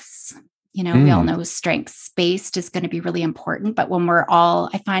strengths. We all know strengths-based is going to be really important, but when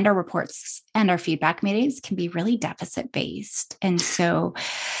I find our reports and our feedback meetings can be really deficit-based. And so,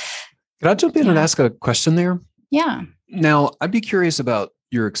 could I jump in and ask a question there? Yeah. Now, I'd be curious about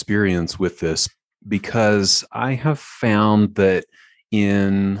your experience with this, because I have found that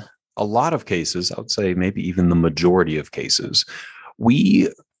in a lot of cases, I would say maybe even the majority of cases, we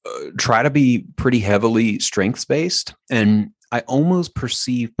try to be pretty heavily strengths-based. And I almost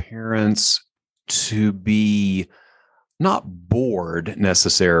perceive parents to be not bored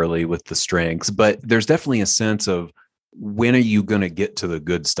necessarily with the strengths, but there's definitely a sense of, when are you going to get to the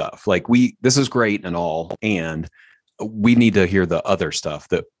good stuff? Like, this is great and all, and we need to hear the other stuff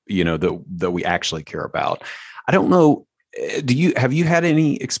that, that we actually care about. I don't know. Have you had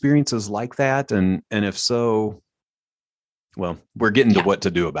any experiences like that? And if so, well, we're getting to what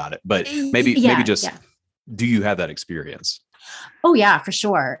to do about it, but maybe just, do you have that experience? Oh yeah, for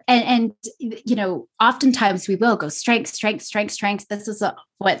sure. And oftentimes we will go strength. This is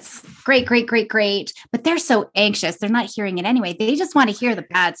what's great. But they're so anxious. They're not hearing it anyway. They just want to hear the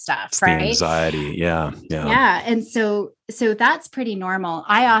bad stuff, it's right? The anxiety. Yeah. And so that's pretty normal.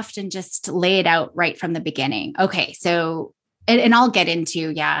 I often just lay it out right from the beginning. Okay. So, and I'll get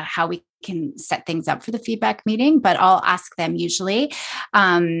into, how we can set things up for the feedback meeting, but I'll ask them usually,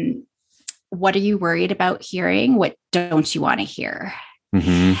 what are you worried about hearing? What don't you want to hear?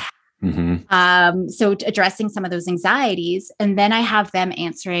 So addressing some of those anxieties, and then I have them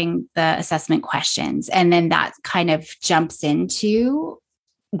answering the assessment questions. And then that kind of jumps into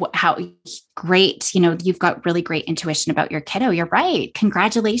how great, you've got really great intuition about your kiddo. You're right.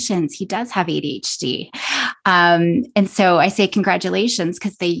 Congratulations. He does have ADHD. And so I say congratulations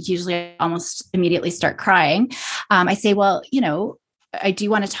because they usually almost immediately start crying. I say, well, I do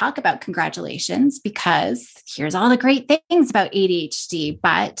want to talk about congratulations because here's all the great things about ADHD,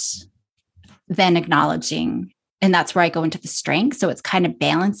 but then acknowledging, and that's where I go into the strength. So it's kind of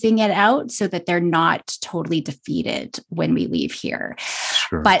balancing it out so that they're not totally defeated when we leave here.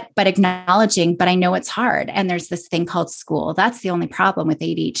 Sure. But acknowledging, but I know it's hard. And there's this thing called school. That's the only problem with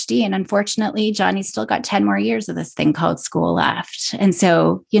ADHD. And unfortunately, Johnny's still got 10 more years of this thing called school left. And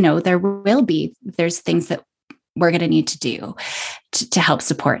so, there's things that we're going to need to do to help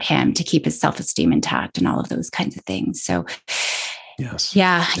support him, to keep his self-esteem intact and all of those kinds of things. So yes.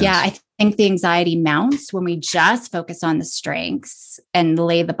 I think the anxiety mounts when we just focus on the strengths and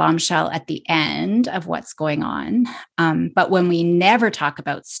lay the bombshell at the end of what's going on. But when we never talk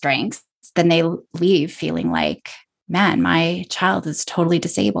about strengths, then they leave feeling like, man, my child is totally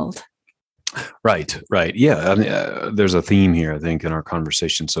disabled. Right. Yeah. I mean, there's a theme here, I think, in our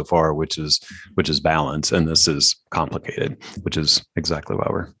conversation so far, which is balance. And this is complicated, which is exactly why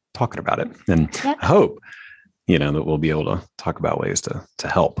we're talking about it. And I hope, that we'll be able to talk about ways to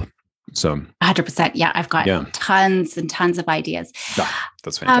help. So 100%. Yeah. I've got tons and tons of ideas.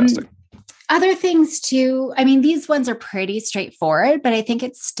 That's fantastic. Other things too. I mean, these ones are pretty straightforward, but I think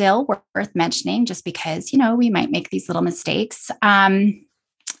it's still worth mentioning just because, we might make these little mistakes.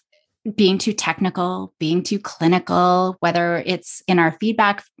 Being too technical, being too clinical, whether it's in our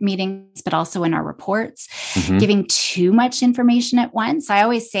feedback meetings, but also in our reports, giving too much information at once. I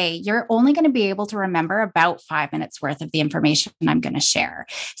always say you're only going to be able to remember about 5 minutes worth of the information I'm going to share.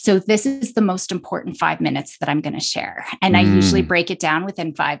 So this is the most important 5 minutes that I'm going to share. And I usually break it down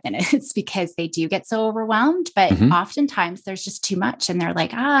within 5 minutes because they do get so overwhelmed, but oftentimes there's just too much and they're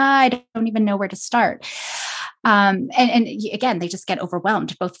like, I don't even know where to start. And again, they just get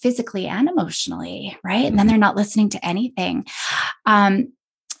overwhelmed, both physically and emotionally, right? And then they're not listening to anything.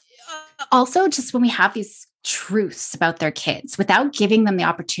 Also, just when we have these truths about their kids without giving them the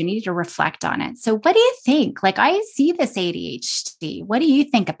opportunity to reflect on it. So what do you think? Like, I see this ADHD. What do you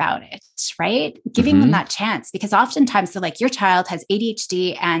think about it? Right? Giving them that chance, because oftentimes they're like, your child has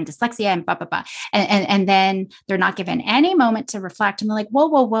ADHD and dyslexia and blah, blah, blah. And then they're not given any moment to reflect. And they're like,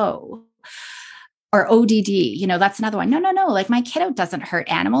 whoa. Or ODD, that's another one. No. Like, my kiddo doesn't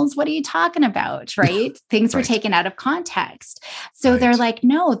hurt animals. What are you talking about? Right? Things were taken out of context. So they're like,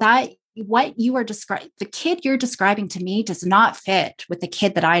 no, what you are describing, the kid you're describing to me does not fit with the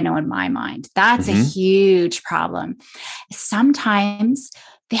kid that I know in my mind. That's a huge problem. Sometimes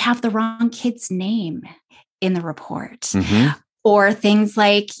they have the wrong kid's name in the report. Or things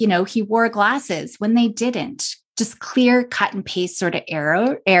like, he wore glasses when they didn't. Just clear cut and paste sort of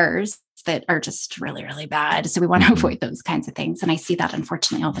errors that are just really, really bad. So we want to avoid those kinds of things. And I see that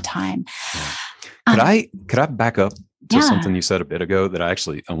unfortunately all the time. Could I back up to something you said a bit ago that I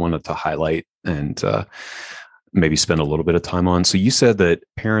wanted to highlight and maybe spend a little bit of time on? So you said that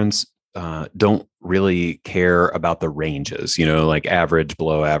parents don't really care about the ranges, like average,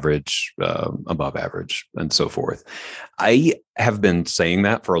 below average, above average, and so forth. I have been saying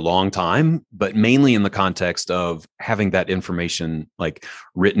that for a long time, but mainly in the context of having that information like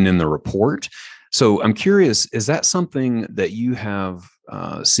written in the report. So I'm curious, is that something that you have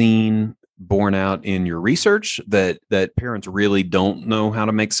seen borne out in your research, that parents really don't know how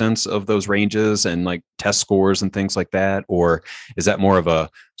to make sense of those ranges and like test scores and things like that? Or is that more of a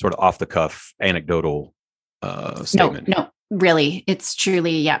sort of off the cuff anecdotal statement? No, really. It's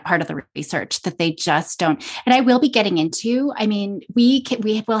truly, yeah, part of the research that they just don't. And I will be getting into, I mean, we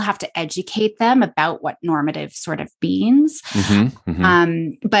will have to educate them about what normative sort of means.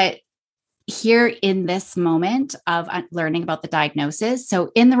 But here in this moment of learning about the diagnosis.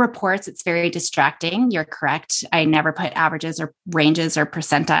 So in the reports, it's very distracting. You're correct. I never put averages or ranges or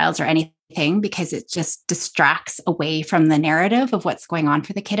percentiles or anything because it just distracts away from the narrative of what's going on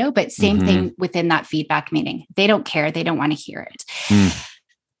for the kiddo. But same thing within that feedback meeting. They don't care. They don't want to hear it.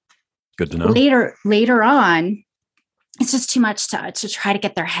 Good to know. Later on, it's just too much to try to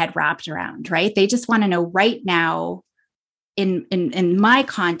get their head wrapped around, right? They just want to know right now in my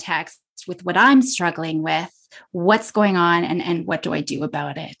context, with what I'm struggling with, what's going on and what do I do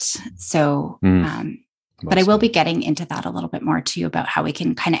about it? So, but I will be getting into that a little bit more too, about how we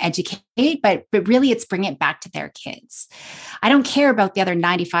can kind of educate, but really it's bring it back to their kids. I don't care about the other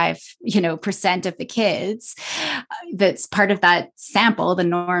 95%, of the kids that's part of that sample, the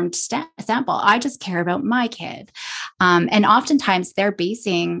normed sample. I just care about my kid. And oftentimes they're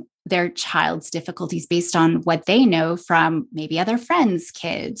basing their child's difficulties based on what they know from maybe other friends'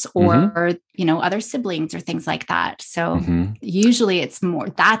 kids or, other siblings or things like that. So usually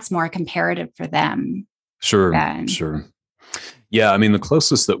that's more comparative for them. Sure. Yeah. I mean, the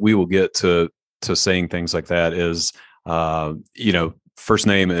closest that we will get to saying things like that is, first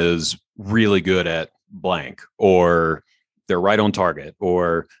name is really good at blank, or they're right on target,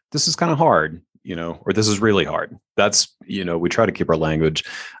 or this is kind of hard, or this is really hard. That's, we try to keep our language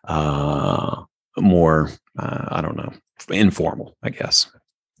more, I don't know, informal, I guess,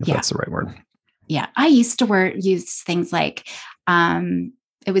 if that's the right word. Yeah. I used to use things like,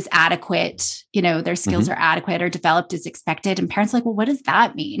 it was adequate, their skills are adequate or developed as expected. And parents are like, well, what does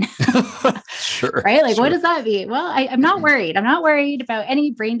that mean? Sure. Right? Like, what does that mean? Well, I'm not worried. I'm not worried about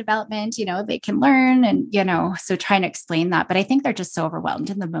any brain development, they can learn and, so trying to explain that. But I think they're just so overwhelmed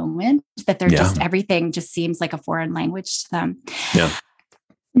in the moment that they're everything just seems like a foreign language to them. Yeah.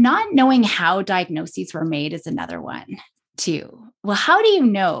 Not knowing how diagnoses were made is another one too. Well, how do you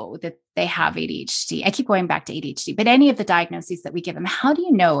know that they have ADHD? I keep going back to ADHD, but any of the diagnoses that we give them, how do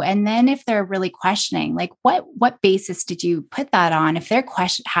you know? And then if they're really questioning, like what basis did you put that on? If they're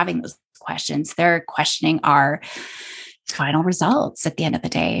having those questions, they're questioning our final results at the end of the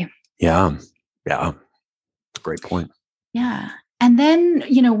day. Yeah. Yeah. That's a great point. Yeah. And then,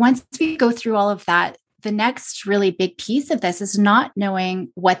 once we go through all of that, the next really big piece of this is not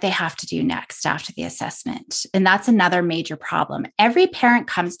knowing what they have to do next after the assessment. And that's another major problem. Every parent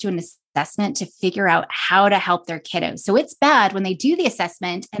comes to an assessment to figure out how to help their kiddo. So it's bad when they do the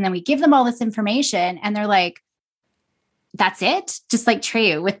assessment and then we give them all this information and they're like, that's it? Just like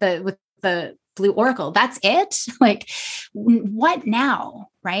Treyu with the Blue Oracle. That's it? Like, what now?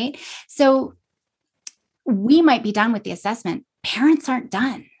 Right? So we might be done with the assessment. Parents aren't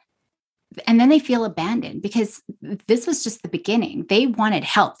done. And then they feel abandoned because this was just the beginning. They wanted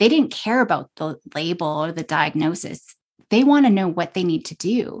help. They didn't care about the label or the diagnosis. They want to know what they need to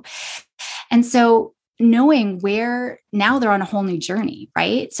do. And so knowing where now they're on a whole new journey,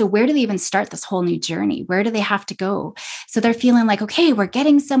 right? So where do they even start this whole new journey? Where do they have to go? So they're feeling like, okay, we're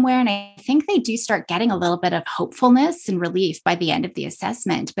getting somewhere. And I think they do start getting a little bit of hopefulness and relief by the end of the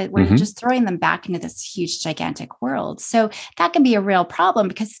assessment, but we're just throwing them back into this huge, gigantic world. So that can be a real problem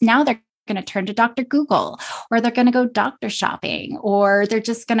because now they're going to turn to Dr. Google, or they're going to go doctor shopping, or they're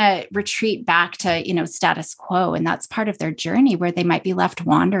just going to retreat back to, status quo. And that's part of their journey where they might be left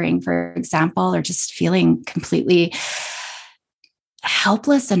wandering, for example, or just feeling completely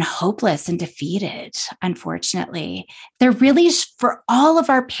helpless and hopeless and defeated. Unfortunately, there really, for all of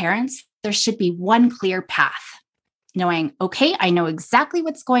our parents, there should be one clear path. Knowing, okay, I know exactly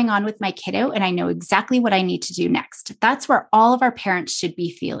what's going on with my kiddo and I know exactly what I need to do next. That's where all of our parents should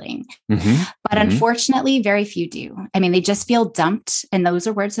be feeling. But unfortunately, very few do. I mean, they just feel dumped. And those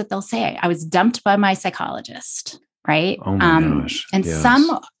are words that they'll say. I was dumped by my psychologist, right? Oh my gosh. And yes.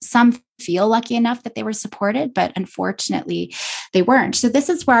 some feel lucky enough that they were supported, but unfortunately they weren't. So this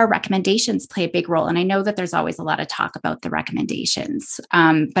is where our recommendations play a big role. And I know that there's always a lot of talk about the recommendations,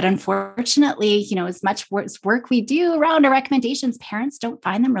 but unfortunately, as much work we do around our recommendations, parents don't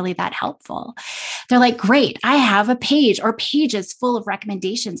find them really that helpful. They're like, great, I have a page or pages full of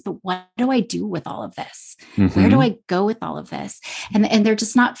recommendations, but what do I do with all of this? Where do I go with all of this? And they're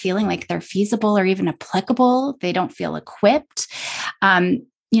just not feeling like they're feasible or even applicable. They don't feel equipped.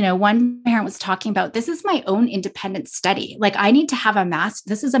 One parent was talking about, this is my own independent study. Like, I need to have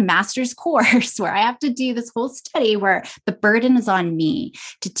this is a master's course where I have to do this whole study where the burden is on me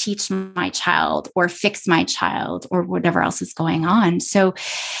to teach my child or fix my child or whatever else is going on. So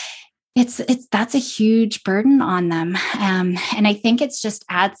that's a huge burden on them. And I think it's just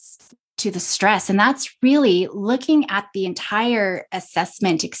adds to the stress. And that's really looking at the entire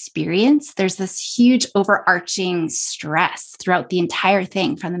assessment experience. There's this huge overarching stress throughout the entire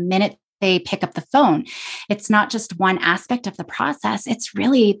thing from the minute they pick up the phone. It's not just one aspect of the process. It's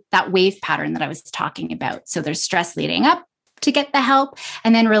really that wave pattern that I was talking about. So there's stress leading up to get the help,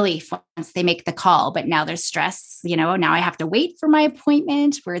 and then relief once they make the call. But now there's stress, now I have to wait for my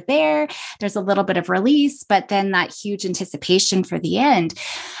appointment. We're there. There's a little bit of release, but then that huge anticipation for the end.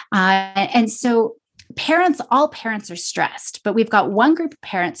 And so all parents are stressed, but we've got one group of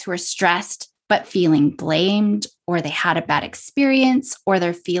parents who are stressed, but feeling blamed, or they had a bad experience, or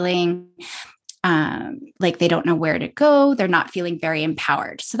they're feeling like they don't know where to go. They're not feeling very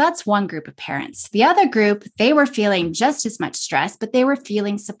empowered. So that's one group of parents. The other group, they were feeling just as much stress, but they were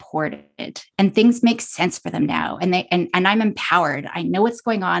feeling supported and things make sense for them now. And I'm empowered. I know what's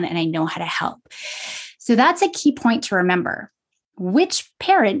going on and I know how to help. So that's a key point to remember. Which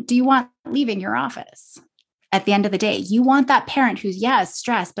parent do you want leaving your office? At the end of the day, you want that parent who's,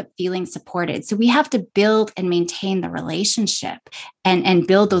 stressed, but feeling supported. So we have to build and maintain the relationship and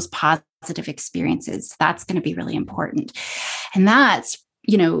build those positive experiences. That's going to be really important. And that's,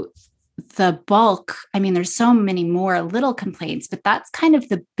 the bulk. I mean, there's so many more little complaints, but that's kind of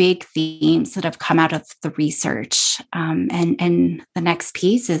the big themes that have come out of the research. And the next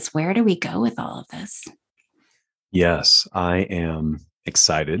piece is, where do we go with all of this? Yes, I am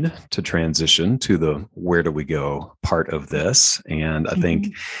excited to transition to the where do we go part of this. And I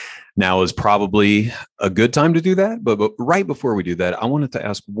think now is probably a good time to do that. But right before we do that, I wanted to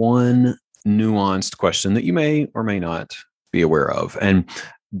ask one nuanced question that you may or may not be aware of. And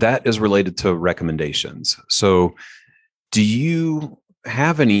that is related to recommendations. So do you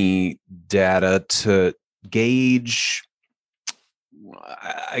have any data to gauge,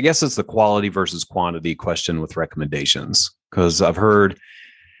 I guess it's the quality versus quantity question with recommendations? Because I've heard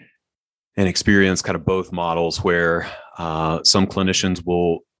and experienced kind of both models where some clinicians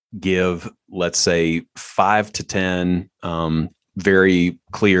will give, let's say, 5 to 10 very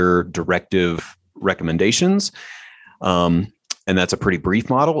clear directive recommendations. And that's a pretty brief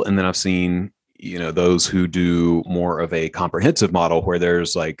model. And then I've seen, those who do more of a comprehensive model where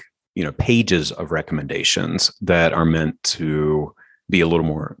there's pages of recommendations that are meant to be a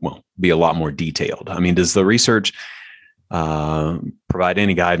lot more detailed. I mean, does the research provide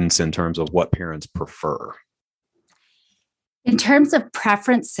any guidance in terms of what parents prefer? In terms of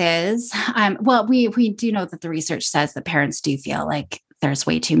preferences, we do know that the research says that parents do feel like there's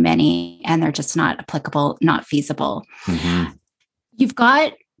way too many and they're just not applicable, not feasible. Mm-hmm. You've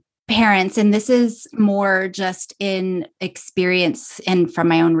got parents, and this is more just in experience and from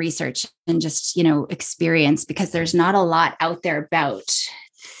my own research and just, experience, because there's not a lot out there about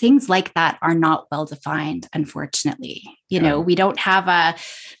things like that are not well defined, unfortunately. We don't have a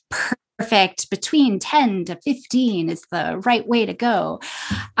perfect between 10 to 15 is the right way to go.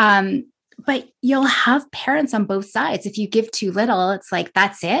 But you'll have parents on both sides. If you give too little, it's like,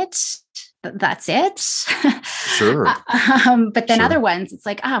 that's it. Sure. But then other ones, it's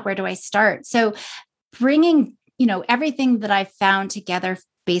like, where do I start? So bringing, everything that I've found together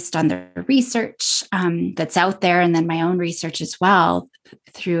based on the research that's out there, and then my own research as well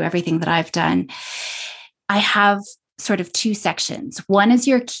through everything that I've done, I have sort of two sections. One is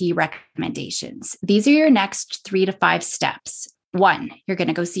your key recommendations. These are your next 3 to 5 steps. 1, you're going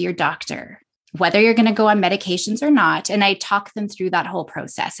to go see your doctor, whether you're going to go on medications or not. And I talk them through that whole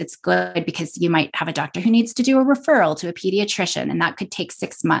process. It's good because you might have a doctor who needs to do a referral to a pediatrician, and that could take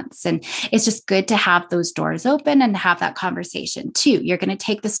 6 months. And it's just good to have those doors open and have that conversation. 2, you're going to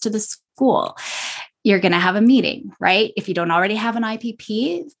take this to the school. You're going to have a meeting, right? If you don't already have an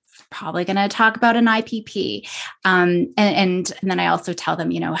IPP, probably going to talk about an IPP. And then I also tell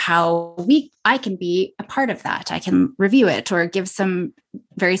them, how I can be a part of that. I can review it or give some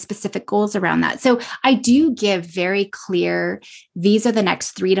very specific goals around that. So I do give very clear, these are the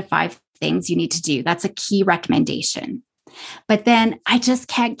next 3 to 5 things you need to do. That's a key recommendation. But then I just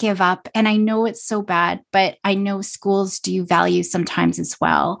can't give up. And I know it's so bad, but I know schools do value sometimes as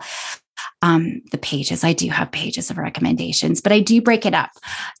well. The pages, I do have pages of recommendations, but I do break it up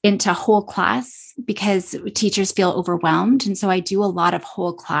into whole class because teachers feel overwhelmed. And so I do a lot of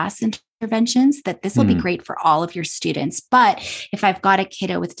whole class interventions that this will be great for all of your students. But if I've got a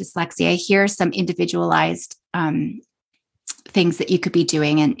kiddo with dyslexia, here are some individualized things that you could be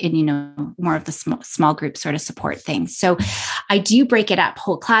doing and more of the small group sort of support things. So I do break it up: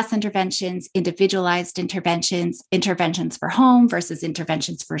 whole class interventions, individualized interventions, interventions for home versus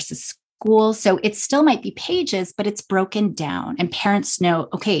interventions versus school. So it still might be pages, but it's broken down and parents know,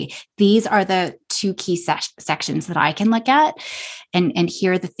 okay, these are the two key sections that I can look at. And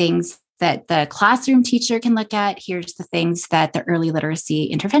here are the things that the classroom teacher can look at. Here's the things that the early literacy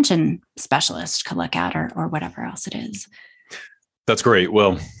intervention specialist could look at, or whatever else it is. That's great.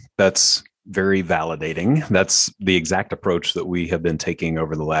 Well, that's very validating. That's the exact approach that we have been taking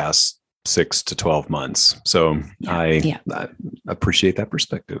over the last 6 to 12 months. So I appreciate that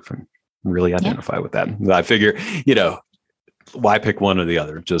perspective and really identify with that. I figure, why pick one or the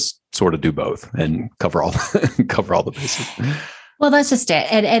other? Just sort of do both and cover all the bases. Well, that's just it.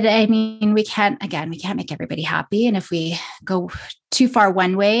 And I mean, we can't make everybody happy. And if we go too far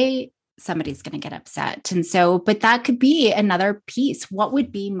one way, somebody's going to get upset. And so, but that could be another piece. What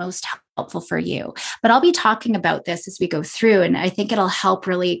would be most helpful for you? But I'll be talking about this as we go through. And I think it'll help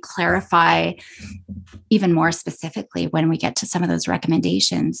really clarify even more specifically when we get to some of those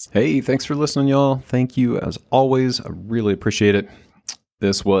recommendations. Hey, thanks for listening, y'all. Thank you as always. I really appreciate it.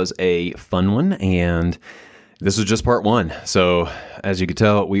 This was a fun one, and this was just part one. So as you can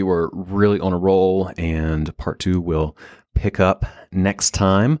tell, we were really on a roll, and part two will pick up next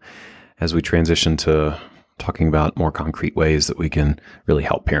time as we transition to talking about more concrete ways that we can really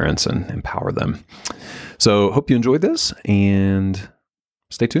help parents and empower them. So hope you enjoyed this, and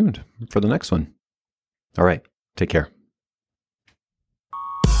stay tuned for the next one. All right, take care.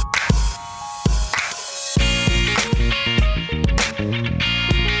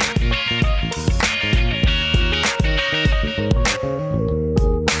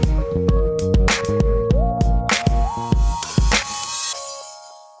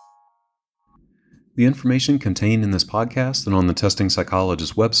 The information contained in this podcast and on the Testing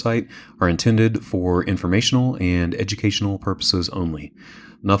Psychologist website are intended for informational and educational purposes only.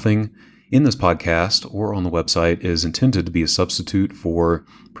 Nothing in this podcast or on the website is intended to be a substitute for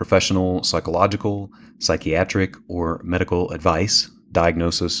professional psychological, psychiatric, or medical advice,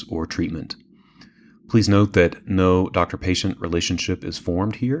 diagnosis, or treatment. Please note that no doctor-patient relationship is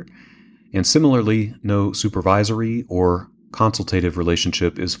formed here, and similarly, no supervisory or consultative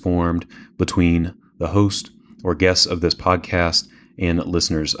relationship is formed between the host or guests of this podcast and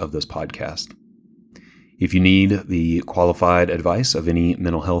listeners of this podcast. If you need the qualified advice of any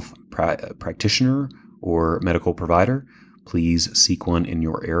mental health practitioner or medical provider, please seek one in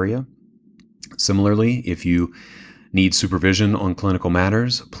your area. Similarly, if you need supervision on clinical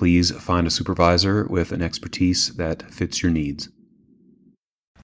matters, please find a supervisor with an expertise that fits your needs.